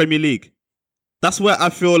it in the Premier League. That's where I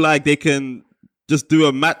feel like they can just do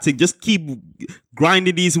a mad thing. Just keep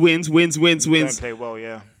grinding these wins. Don't play well,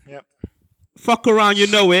 yeah. Yep. Fuck around, you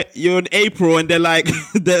know it. You're in April and they're like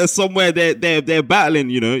they're somewhere they're battling.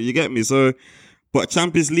 You know, you get me. So. But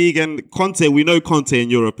Champions League and Conte, we know Conte in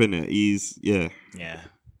Europe, innit? He's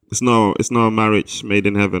It's no a marriage made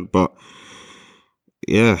in heaven, but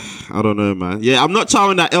yeah, I don't know, man. Yeah, I'm not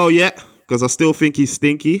chowing that L yet because I still think he's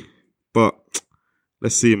stinky, but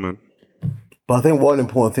let's see, man. But I think one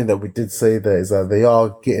important thing that we did say there is that they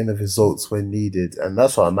are getting the results when needed, and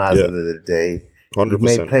that's what matters at the end of the day. 100%. You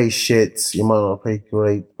may play shit, you might not play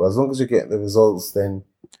great, but as long as you're getting the results, then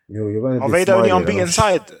you're going to be. Are they the only unbeaten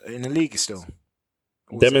side in the league still?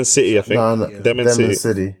 Them and City, I think. No, them and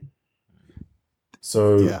City.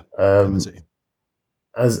 So,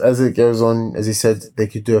 as it goes on, as he said, they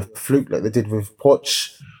could do a fluke like they did with Poch,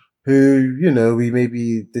 who, you know, we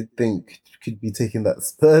maybe did think could be taking that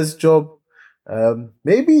Spurs job.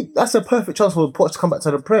 Maybe that's a perfect chance for Poch to come back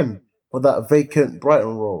to the Prem for that vacant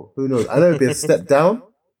Brighton role. Who knows? I know it'd be a step down,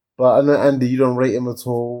 but I know, Andy, you don't rate him at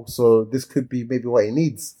all. So this could be maybe what he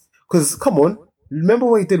needs. Because, come on, remember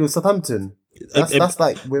what he did with Southampton?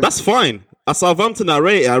 That's fine. At Southampton, I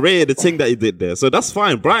rated the thing that he did there. So that's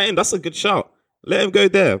fine. Brighton, that's a good shout. Let him go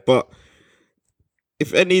there. But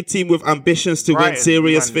if any team with ambitions to win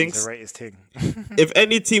serious things, if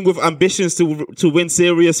any team with ambitions to win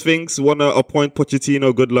serious things want to appoint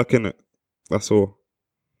Pochettino, good luck in it. That's all.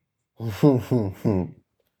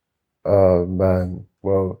 Oh, man.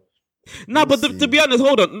 Well. No, but to be honest,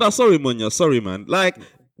 hold on. No, sorry, Munya. Sorry, man. Like,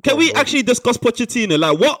 can we actually discuss Pochettino?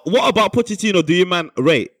 Like, what about Pochettino do you, man,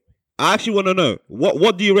 rate? I actually want to know.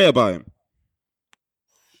 What do you rate about him?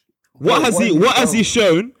 What has he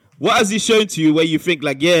shown? What has he shown to you where you think,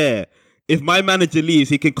 like, yeah, if my manager leaves,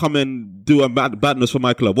 he can come and do a badness for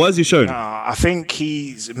my club? What has he shown? I think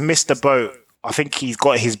he's missed the boat. I think he's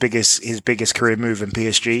got his biggest career move in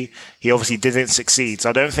PSG. He obviously didn't succeed. So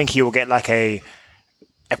I don't think he will get like a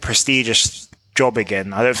prestigious job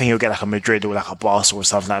again. I don't think he'll get like a Madrid or like a Barca or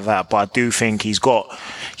something like that. But I do think he's got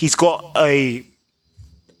a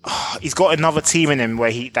he's got another team in him where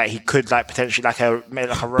he could like potentially like a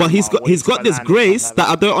Roma, but he's got this grace that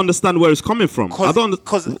I don't understand where it's coming from.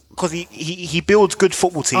 Because he builds good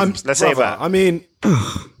football teams. Let's say that. I mean,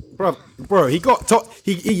 bro, he got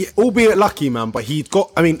he albeit lucky, man, but he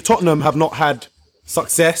got. I mean, Tottenham have not had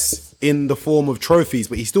success in the form of trophies,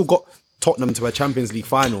 but he still got Tottenham to a Champions League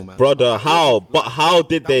final, man. Brother, how? But how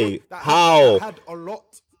did they? How? Had a lot.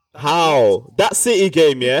 How that City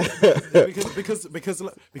game, yeah?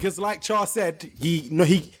 because like Char said, he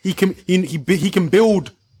can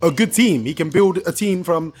build a good team. He can build a team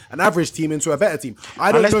from an average team into a better team.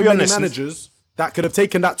 I don't know many managers that could have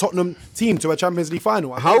taken that Tottenham team to a Champions League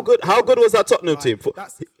final. How good was that Tottenham team?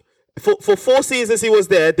 For 4 seasons he was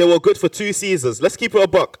there, they were good for 2 seasons. Let's keep it a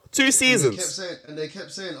buck. 2 seasons. They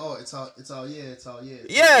kept saying, "Oh, it's our year."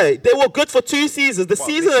 Yeah, they were good for 2 seasons. The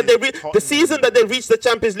season that they reached the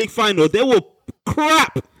Champions League final, they were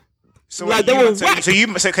crap. So like they were So you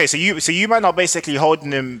might not basically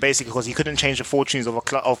holding him basically because he couldn't change the fortunes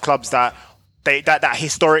of clubs that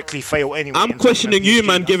historically fail anyway. I'm questioning you,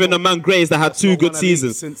 man, giving a man grace that had 2 good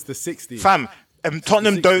seasons since the 60s. Fam,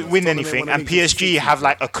 Tottenham don't win anything, and PSG have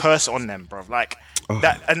like a curse on them, bro. Like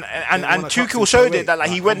that, and Tuchel showed it that like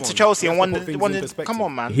he went to Chelsea and won the. Come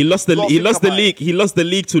on, man. He lost the league. He lost the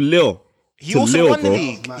league to Lille. He also won the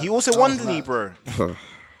league. He also won the league, bro.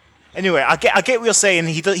 Anyway, I get what you're saying.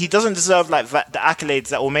 He doesn't deserve like the accolades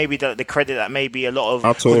that, or maybe the credit that maybe a lot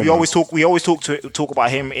of. We always talk about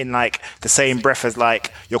him in like the same breath as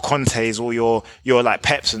like your Contes or your like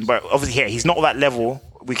Peps, but obviously he's not that level.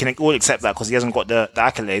 We can all accept that because he hasn't got the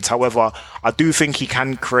accolades. However, I do think he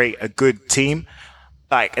can create a good team.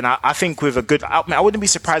 Like, and I think with a good, I wouldn't be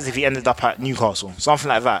surprised if he ended up at Newcastle, something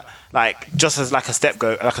like that. Like, just as like a step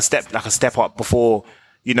up before,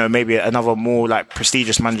 maybe another more like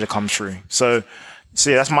prestigious manager comes through. So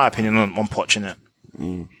yeah, that's my opinion on Poch,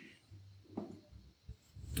 innit?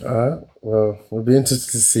 Alright, well, we'll be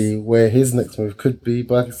interested to see where his next move could be.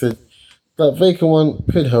 But like I said, that vacant one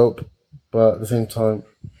could help, but at the same time,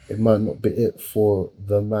 it might not be it for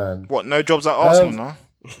the man. What, no jobs at Arsenal, no?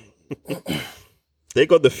 They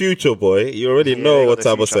got the future, boy. You already know what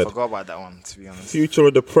Tabo said. I forgot about that one, to be honest. Future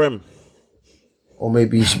of the Prem. Or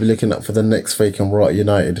maybe you should be looking up for the next vacant role at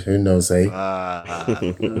United. Who knows, eh?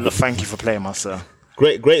 Thank you for playing, my sir.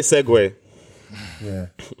 Great segue. Yeah.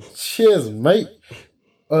 Cheers, mate.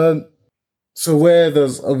 So where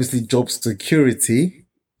there's obviously job security,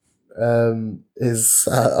 is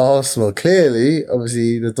at Arsenal. Clearly,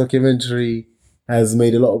 obviously, the documentary has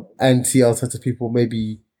made a lot of anti-Arteta people,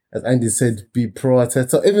 maybe, as Andy said, be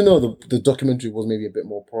pro-Arteta, even though the documentary was maybe a bit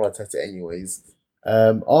more pro-Arteta anyways.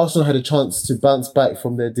 Arsenal had a chance to bounce back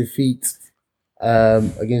from their defeat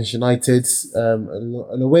against United,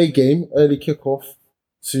 an away game, early kickoff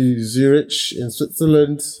to Zurich in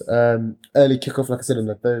Switzerland, early kickoff, like I said, on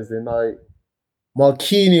a Thursday night.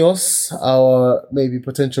 Marquinhos, our maybe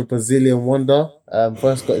potential Brazilian wonder,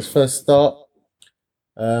 first got his first start,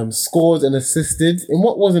 scored and assisted in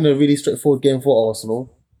what wasn't a really straightforward game for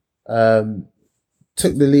Arsenal.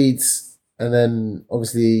 Took the leads, and then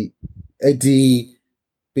obviously Eddie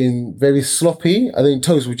been very sloppy. I think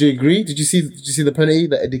Toast, would you agree? Did you see the penalty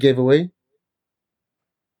that Eddie gave away?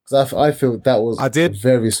 Because I feel that was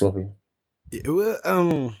very sloppy. It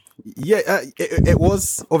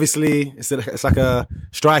was obviously it's like a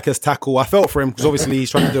striker's tackle. I felt for him because obviously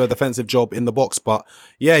he's trying to do a defensive job in the box, but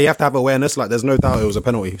yeah, you have to have awareness. Like, there's no doubt it was a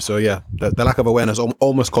penalty. So yeah, the lack of awareness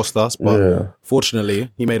almost cost us, but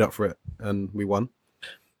fortunately he made up for it and we won.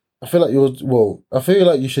 I feel like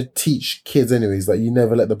you should teach kids anyways, like you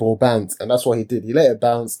never let the ball bounce, and that's what he did. He let it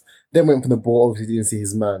bounce, then went for the ball. Obviously didn't see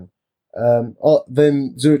his man.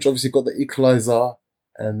 Then Zurich obviously got the equaliser.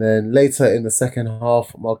 And then later in the second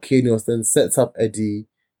half, Marquinhos then sets up Eddie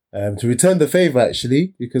to return the favour,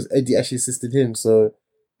 actually, because Eddie actually assisted him. So,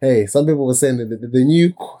 hey, some people were saying that the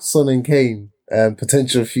new Son and Kane,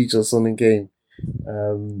 potential future Son and Kane.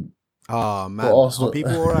 Man, Arsenal. Are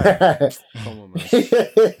people all right? Come on, man.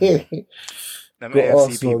 Them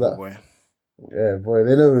AFC people, boy. Yeah, boy,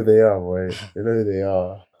 they know who they are, boy. They know who they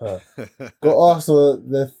are. Got Arsenal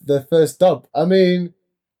their first dub. I mean,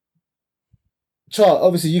 Chart,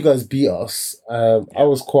 obviously you guys beat us. I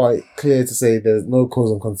was quite clear to say there's no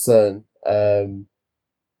cause of concern. I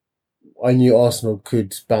knew Arsenal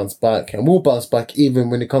could bounce back and will bounce back even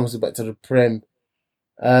when it comes back to the Prem.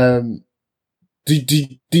 Do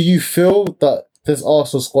you feel that this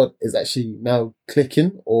Arsenal squad is actually now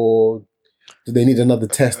clicking, or do they need another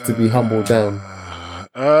test to be humbled down?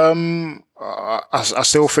 I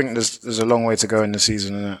still think there's a long way to go in the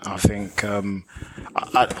season. I think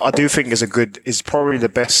I do think it's probably the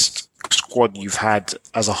best squad you've had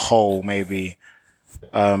as a whole, maybe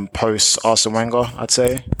post Arsene Wenger, I'd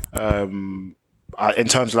say. In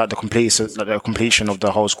terms of like the completion of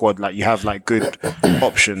the whole squad, like you have like good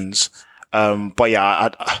options. But yeah,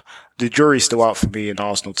 the jury's still out for me in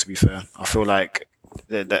Arsenal. To be fair, I feel like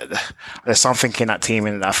there's something in that team,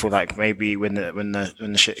 and I feel like maybe when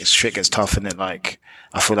the shit gets tough, and it like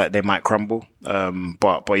I feel like they might crumble.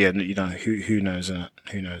 But yeah, you know who knows?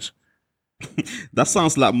 Who knows? That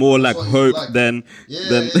sounds like more like hope than.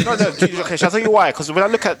 No, okay, shall I tell you why? Because when I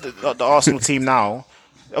look at the Arsenal team now,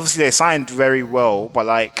 obviously they signed very well, but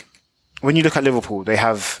like when you look at Liverpool, they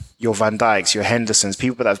have your Van Dijks, your Hendersons,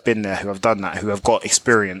 people that have been there, who have done that, who have got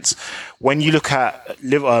experience. When you look at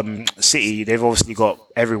City, they've obviously got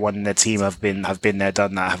everyone in their team have been there,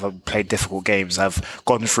 done that, have played difficult games, have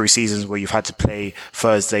gone through seasons where you've had to play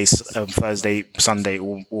Thursday, Sunday,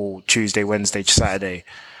 or Tuesday, Wednesday, Saturday.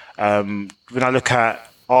 When I look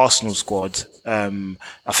at Arsenal squad, I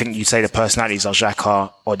think you'd say the personalities are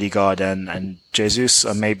Xhaka, Odegaard, and Jesus,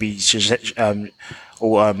 and maybe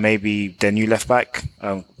or maybe their new left back.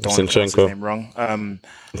 Don't want to pronounce his name wrong.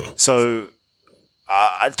 So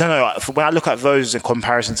I don't know. When I look at those in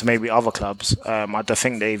comparison to maybe other clubs, I don't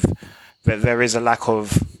think there is a lack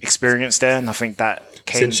of experience there, and I think that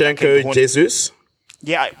Zinchenko, Jesus.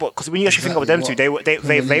 Yeah, because when you actually think of them two, they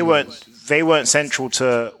weren't central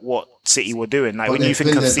to what City were doing. Like when you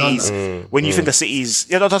think of City's,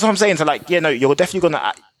 yeah, that's what I'm saying. So like, yeah, no, you're definitely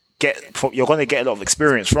gonna get a lot of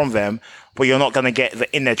experience from them, but you're not gonna get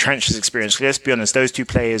the in their trenches experience. Let's be honest, those two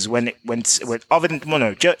players, when other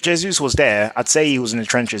than Jesus was there, I'd say he was in the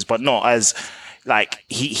trenches, but not as like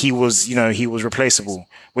he was, he was replaceable.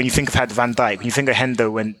 When you think of Van Dijk, when you think of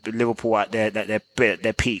Hendo, when Liverpool at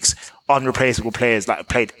their peaks, unreplaceable players that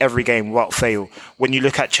played every game without fail. When you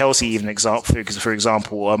look at Chelsea, even for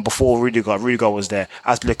example, before Rudiger was there,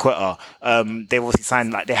 Azpilicueta, they obviously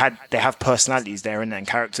signed they have personalities there and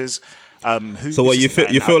characters. So what you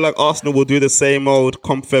feel like Arsenal will do the same old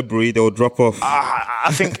come February, they'll drop off? I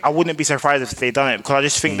think I wouldn't be surprised if they've done it, because I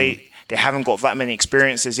just think they haven't got that many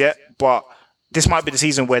experiences yet, but this might be the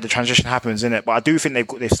season where the transition happens, innit? But I do think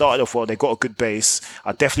they've started off well. They've got a good base.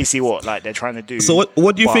 I definitely see what they're trying to do. So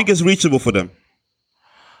what do you think is reachable for them?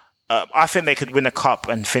 I think they could win a cup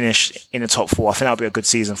and finish in the top 4. I think that'll be a good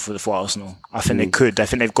season for Arsenal. I think they could. I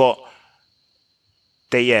think they've got.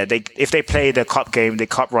 If they play the cup game, the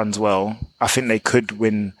cup runs well, I think they could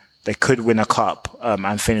win. They could win a cup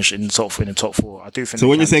and finish in the top 4. I do think. So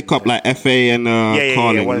when you say cup, like FA and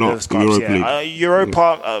Carling, one not of those cups, Europa League.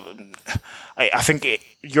 Europa. I think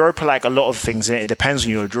Europa, like a lot of things, it depends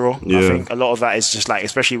on your draw. Yeah. I think a lot of that is just like,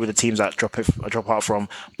 especially with the teams that drop out from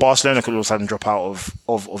Barcelona, could all of a sudden drop out of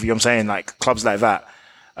you know what I'm saying, like clubs like that.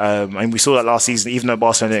 And we saw that last season, even though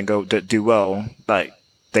Barcelona didn't do well, like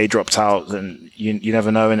they dropped out, and you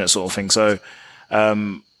never know in that sort of thing. So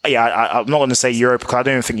I'm not going to say Europe, because I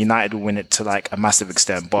don't even think United will win it to like a massive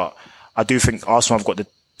extent, but I do think Arsenal have got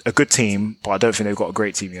a good team, but I don't think they've got a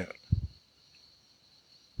great team yet.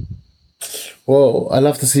 Well, I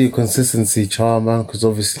love to see your consistency, Char, man, because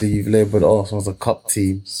obviously you've labelled Arsenal as a cup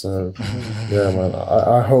team. So, yeah, man,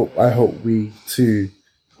 I hope we too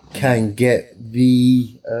can get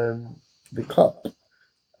the cup.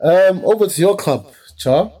 Over to your club,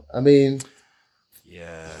 Char. I mean,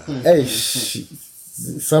 hey,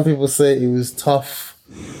 some people say it was tough.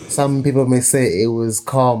 Some people may say it was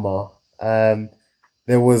karma.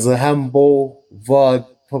 There was a handball. VAR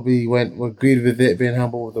probably agreed with it being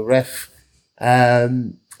handball with the ref.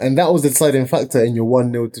 And that was the deciding factor in your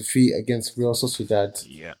 1-0 defeat against Real Sociedad.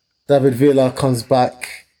 Yeah. David Villa comes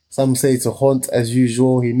back. Some say to haunt as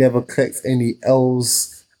usual. He never collects any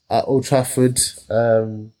L's at Old Trafford.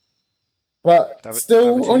 But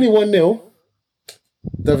still, only 1-0.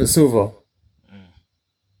 David Silva.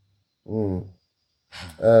 Who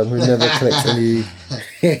never collects any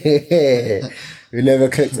who never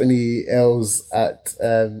collects any L's at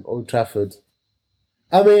Old Trafford.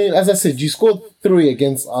 I mean, as I said, you scored 3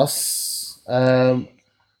 against us, so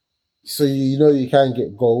you know you can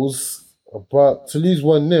get goals. But to lose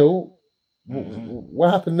 1-0,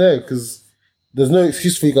 what happened there? Because there's no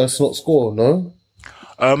excuse for you guys to not score, no?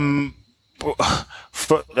 By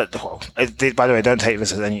the way, don't take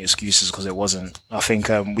this as any excuses, because it wasn't. I think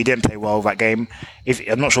we didn't play well that game.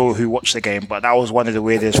 I'm not sure who watched the game, but that was one of the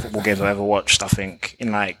weirdest football games I've ever watched. I think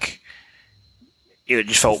it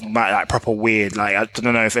just felt like proper weird. Like I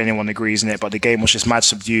don't know if anyone agrees in it, but the game was just mad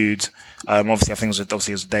subdued. Obviously, I think it was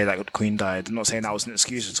the day that the Queen died. I'm not saying that was an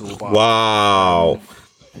excuse at all. But, wow.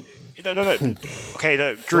 No. Okay,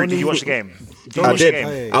 no. Drew, did you watch the game? I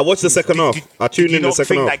did. I watched the second half. I tuned in the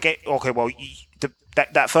second half. Okay, well,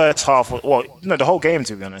 that first half, the whole game,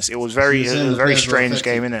 to be honest, it was very strange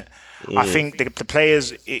game, innit? I think the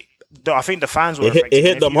players, I think the fans were affected. It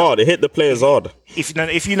hit them hard. It hit the players hard.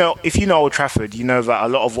 If you know Old Trafford, you know that a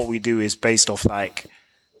lot of what we do is based off like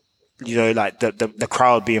the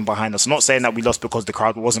crowd being behind us. I'm not saying that we lost because the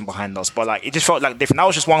crowd wasn't behind us, but like it just felt like different. That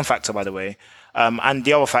was just one factor, by the way. And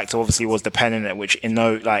the other factor obviously was the pen in it, which in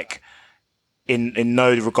no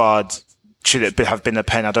regard should it have been a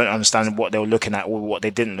pen. I don't understand what they were looking at or what they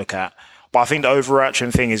didn't look at. But I think the overarching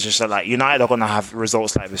thing is just that like United are going to have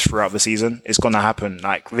results like this throughout the season. It's going to happen.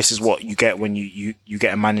 Like this is what you get when you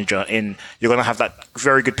get a manager in. You're going to have that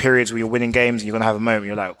very good periods where you're winning games, and you're going to have a moment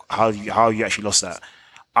you're like, how have you actually lost that?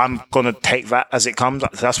 I'm going to take that as it comes.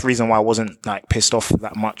 That's the reason why I wasn't like pissed off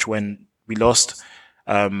that much when we lost.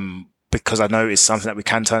 Because I know it's something that we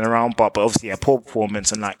can turn around, but obviously, poor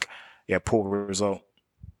performance and poor result.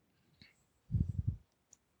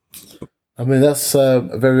 I mean, that's a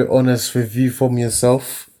very honest review from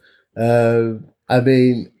yourself. I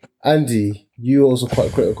mean, Andy, you also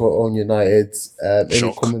quite critical on United.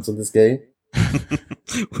 Any comments on this game?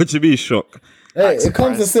 What do you mean, shock? Hey, it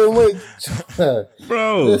comes the same way.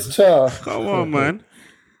 Bro, come on, man.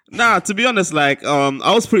 Nah, to be honest, like,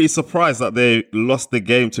 I was pretty surprised that they lost the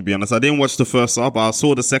game, to be honest. I didn't watch the first half, but I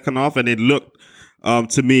saw the second half, and it looked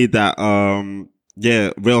to me that,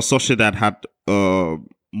 Real Sociedad had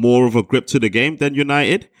more of a grip to the game than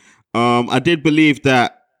United. I did believe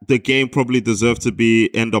that the game probably deserved to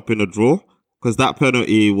end up in a draw, because that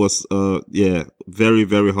penalty was, very,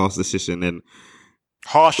 very harsh decision. And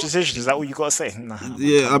harsh decision? Is that what you got to say? Nah,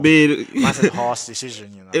 yeah, I mean, that's a harsh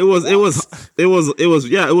decision. You know,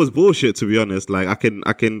 it was bullshit, to be honest. Like I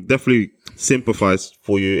can definitely sympathize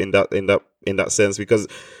for you in that sense, because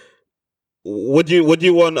what do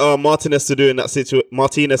you want Martinez to do in that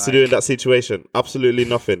situation? Absolutely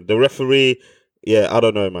nothing. The referee, I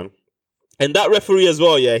don't know, man. And that referee as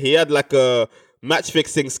well, he had like a match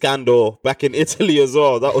fixing scandal back in Italy as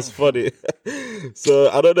well. That was funny. So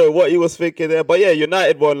I don't know what he was thinking there, but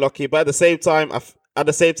United were unlucky. But at the same time, I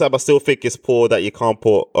still think it's poor that you can't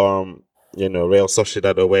put Real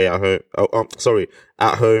Sociedad away at home.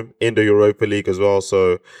 At home in the Europa League as well.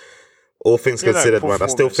 So all things considered, man, I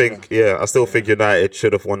still think United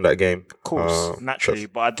should have won that game. Of course, naturally.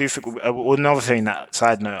 But I do think another thing, that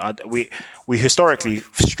side note, we historically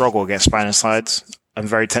struggle against Spanish sides and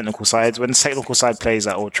very technical sides. When the technical side plays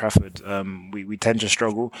at Old Trafford, we tend to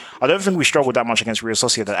struggle. I don't think we struggled that much against Real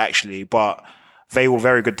Sociedad actually, but they were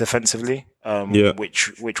very good defensively,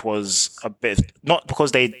 which was a bit, not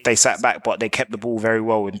because they sat back, but they kept the ball very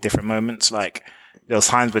well in different moments. Like there was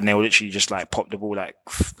times when they would literally just like pop the ball like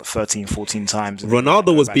 13, 14 times.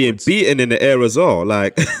 Ronaldo was being beaten in the air as well,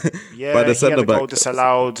 like by the centre back. Goal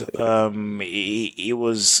disallowed.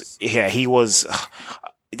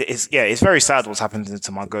 It's very sad what's happened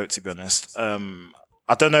to my goat, to be honest.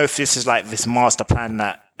 I don't know if this is like this master plan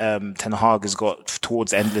that Ten Hag has got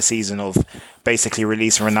towards the end of the season of basically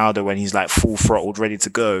releasing Ronaldo when he's like full throttled, ready to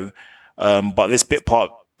go. But this bit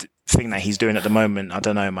part thing that he's doing at the moment, I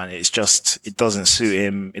don't know, man. It's just, it doesn't suit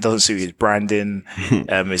him. It doesn't suit his branding.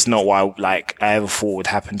 It's not what I ever thought would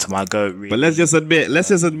happen to my goat. Really. But let's just admit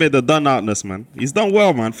the done outness, man. He's done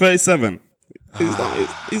well, man. 37. He's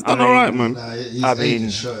done all right, man.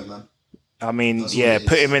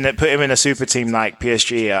 Put him in a super team like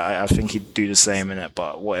PSG. I think he'd do the same in it.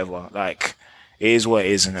 But whatever, like it is what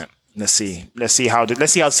it is, isn't it? Let's see how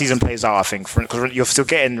the season plays out. I think because you're still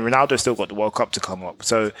getting Ronaldo, still got the World Cup to come up.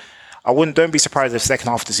 So don't be surprised if second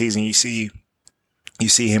half of the season you see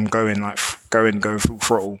him going full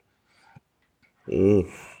throttle.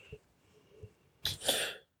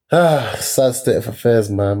 Sad state of affairs,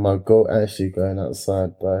 man. My goat actually going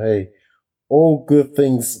outside, but hey, all good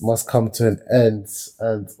things must come to an end,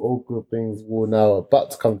 and all good things will now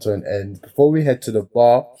about to come to an end. Before we head to the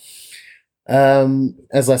bar,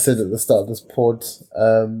 as I said at the start of this pod,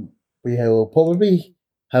 we will probably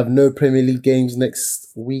have no Premier League games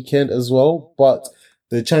next weekend as well, but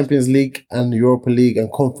the Champions League and the Europa League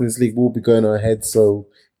and Conference League will be going on ahead, so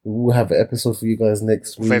we will have an episode for you guys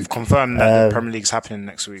next week. They've confirmed that the Premier League's happening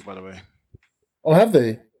next week, by the way. Oh, have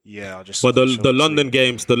they? Yeah, But the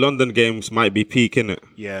London games might be peak, innit?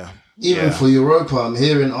 Yeah. Even for Europa, I'm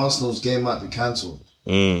hearing Arsenal's game might be cancelled.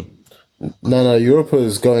 No, Europa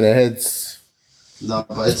is going ahead. No,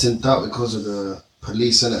 but it's in doubt because of the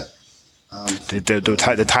police, innit?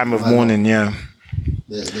 The time of mourning, yeah.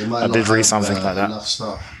 They might I not did read have, something like that. Enough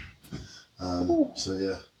stuff. So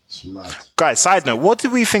yeah. Guys, side note, what do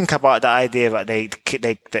we think about the idea that they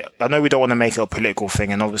I know we don't want to make it a political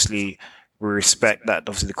thing, and obviously we respect that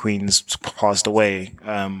obviously the Queen's passed away,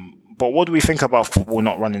 But what do we think about football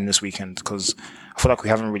not running this weekend? Because I feel like we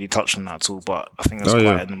haven't really touched on that at all. But I think that's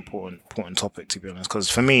quite an important topic, to be honest. Because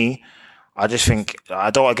for me, I just think I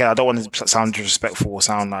don't want to sound disrespectful or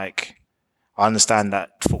sound like I understand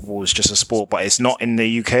that football is just a sport, but it's not in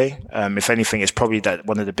the UK. If anything, it's probably that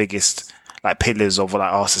one of the biggest like pillars of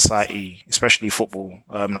like our society, especially football.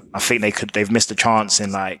 I think they've missed a chance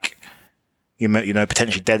in like you know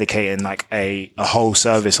potentially dedicating like a whole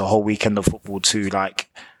service, a whole weekend of football to like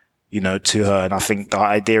to her. And I think the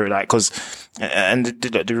idea like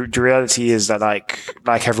the reality is that like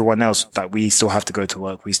everyone else, like we still have to go to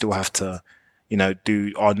work, we still have to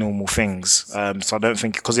do our normal things. So I don't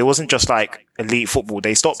think, because it wasn't just like elite football.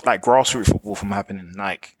 They stopped like grassroots football from happening.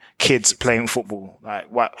 Like kids playing football. Like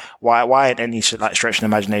why in any like stretch of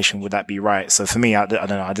imagination would that be right? So for me, I don't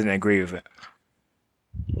know. I didn't agree with it.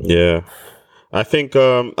 Yeah. I think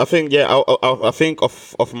off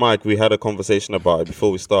mic we had a conversation about it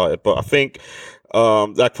before we started, but I think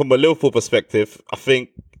like from a Liverpool perspective, I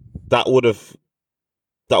think that would have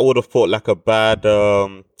put like a bad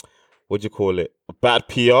what do you call it? A bad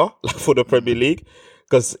PR like for the Premier League,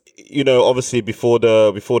 because obviously before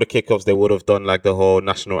the kickoffs they would have done like the whole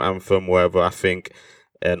national anthem, whatever, I think,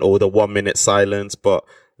 and all the 1 minute silence. But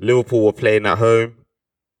Liverpool were playing at home.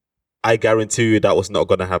 I guarantee you that was not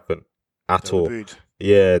going to happen at all.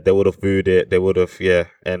 Yeah, they would have booed it. They would have,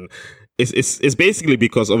 and it's basically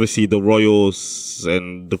because obviously the Royals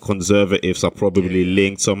and the Conservatives are probably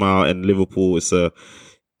linked somehow, and Liverpool is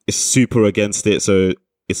super against it. So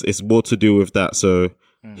it's more to do with that. So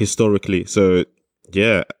historically, so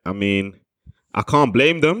yeah, I mean, I can't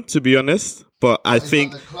blame them, to be honest. But I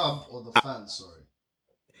think the club or the fans. Sorry,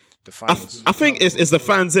 the fans. I think it's the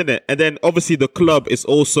fans in it, and then obviously the club is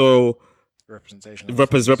also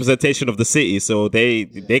representation of the city. So they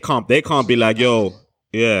can't be like yo,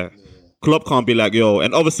 club can't be like yo,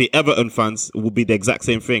 and obviously Everton fans will be the exact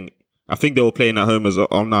same thing. I think they were playing at home as well.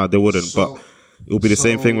 Oh no, they wouldn't, but it will be the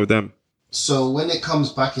same thing with them. So when it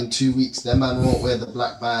comes back in 2 weeks, them man won't wear the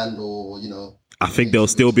black band, or I think they'll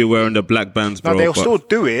still be wearing the black bands, bro. No, they'll still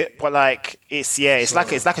do it, but like it's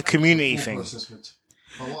like a community thing.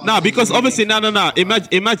 No, because obviously, no.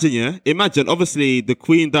 Imagine. Obviously, the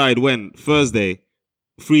Queen died when Thursday.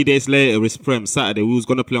 3 days later, it's Prem. Saturday, we was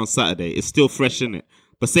gonna play on Saturday. It's still fresh, in it.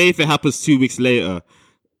 But say if it happens 2 weeks later.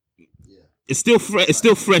 It's still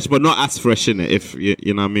fresh, but not as fresh, in it. If you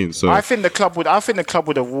know what I mean. So I think the club would have.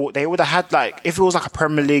 They would have had like, if it was like a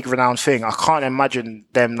Premier League renowned thing. I can't imagine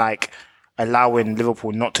them like allowing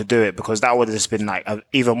Liverpool not to do it, because that would have just been like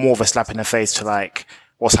even more of a slap in the face to like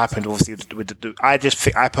what's happened. Obviously, with the. I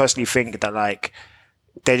personally think that like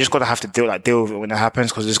they're just gonna have to deal with it when it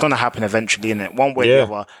happens, because it's gonna happen eventually, innit? One way or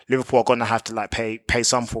the other, Liverpool are gonna have to like pay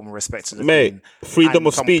some form of respect to the mate. Freedom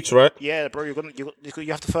of speech, right? Yeah, bro. You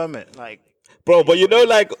have to firm it, like. Bro, but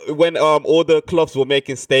like when all the clubs were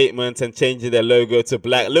making statements and changing their logo to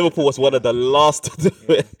black, Liverpool was one of the last to do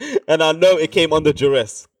it, and I know it came under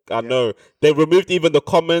duress. I know they removed even the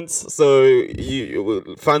comments, so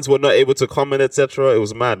fans were not able to comment, etc. It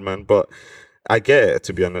was mad, man. But I get it,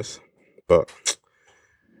 to be honest. But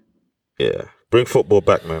yeah, bring football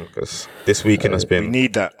back, man, because this weekend has been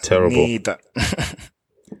terrible. We need that.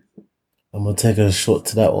 I'm gonna take a shot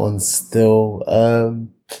to that one still.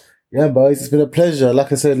 Yeah, boys, it's been a pleasure.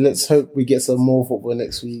 Like I said, let's hope we get some more football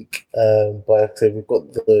next week. But like I said, we've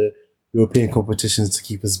got the European competitions to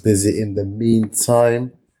keep us busy in the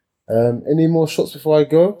meantime. Any more shots before I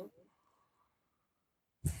go?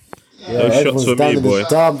 No shots for me, boy.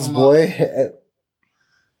 Dumps, boy.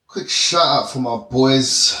 Quick shout out for my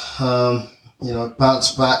boys.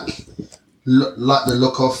 Bounce back. Like the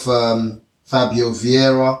look of Fabio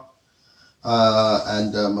Vieira.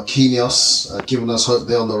 And Marquinhos, giving us hope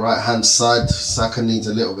there on the right hand side. Saka needs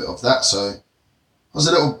a little bit of that, so it was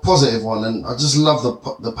a little positive one, and I just love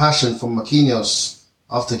the passion from Marquinhos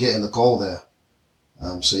after getting the goal there.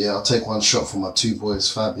 So yeah, I'll take one shot for my two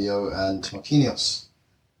boys, Fabio and Marquinhos.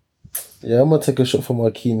 Yeah, I'm gonna take a shot for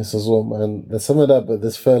Marquinhos as well, man. There's some of that, but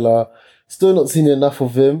this fella, still not seen enough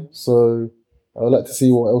of him, so I would like to see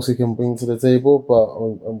what else he can bring to the table.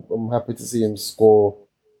 But I'm happy to see him score.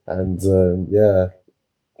 And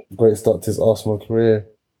great start to his Arsenal career.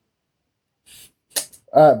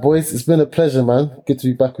 All right, boys, it's been a pleasure, man. Good to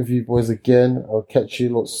be back with you boys again. I'll catch you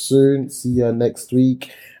lot soon. See you next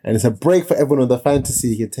week. And it's a break for everyone on the fantasy.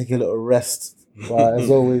 You can take a little rest. But as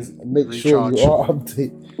always, make sure you are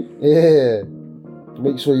updated. Yeah.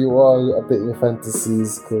 Make sure you are updating your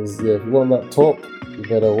fantasies, because if you want that top, you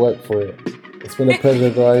better work for it. It's been a pleasure,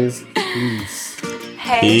 guys. Peace.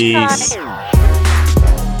 Hey, Peace. guys.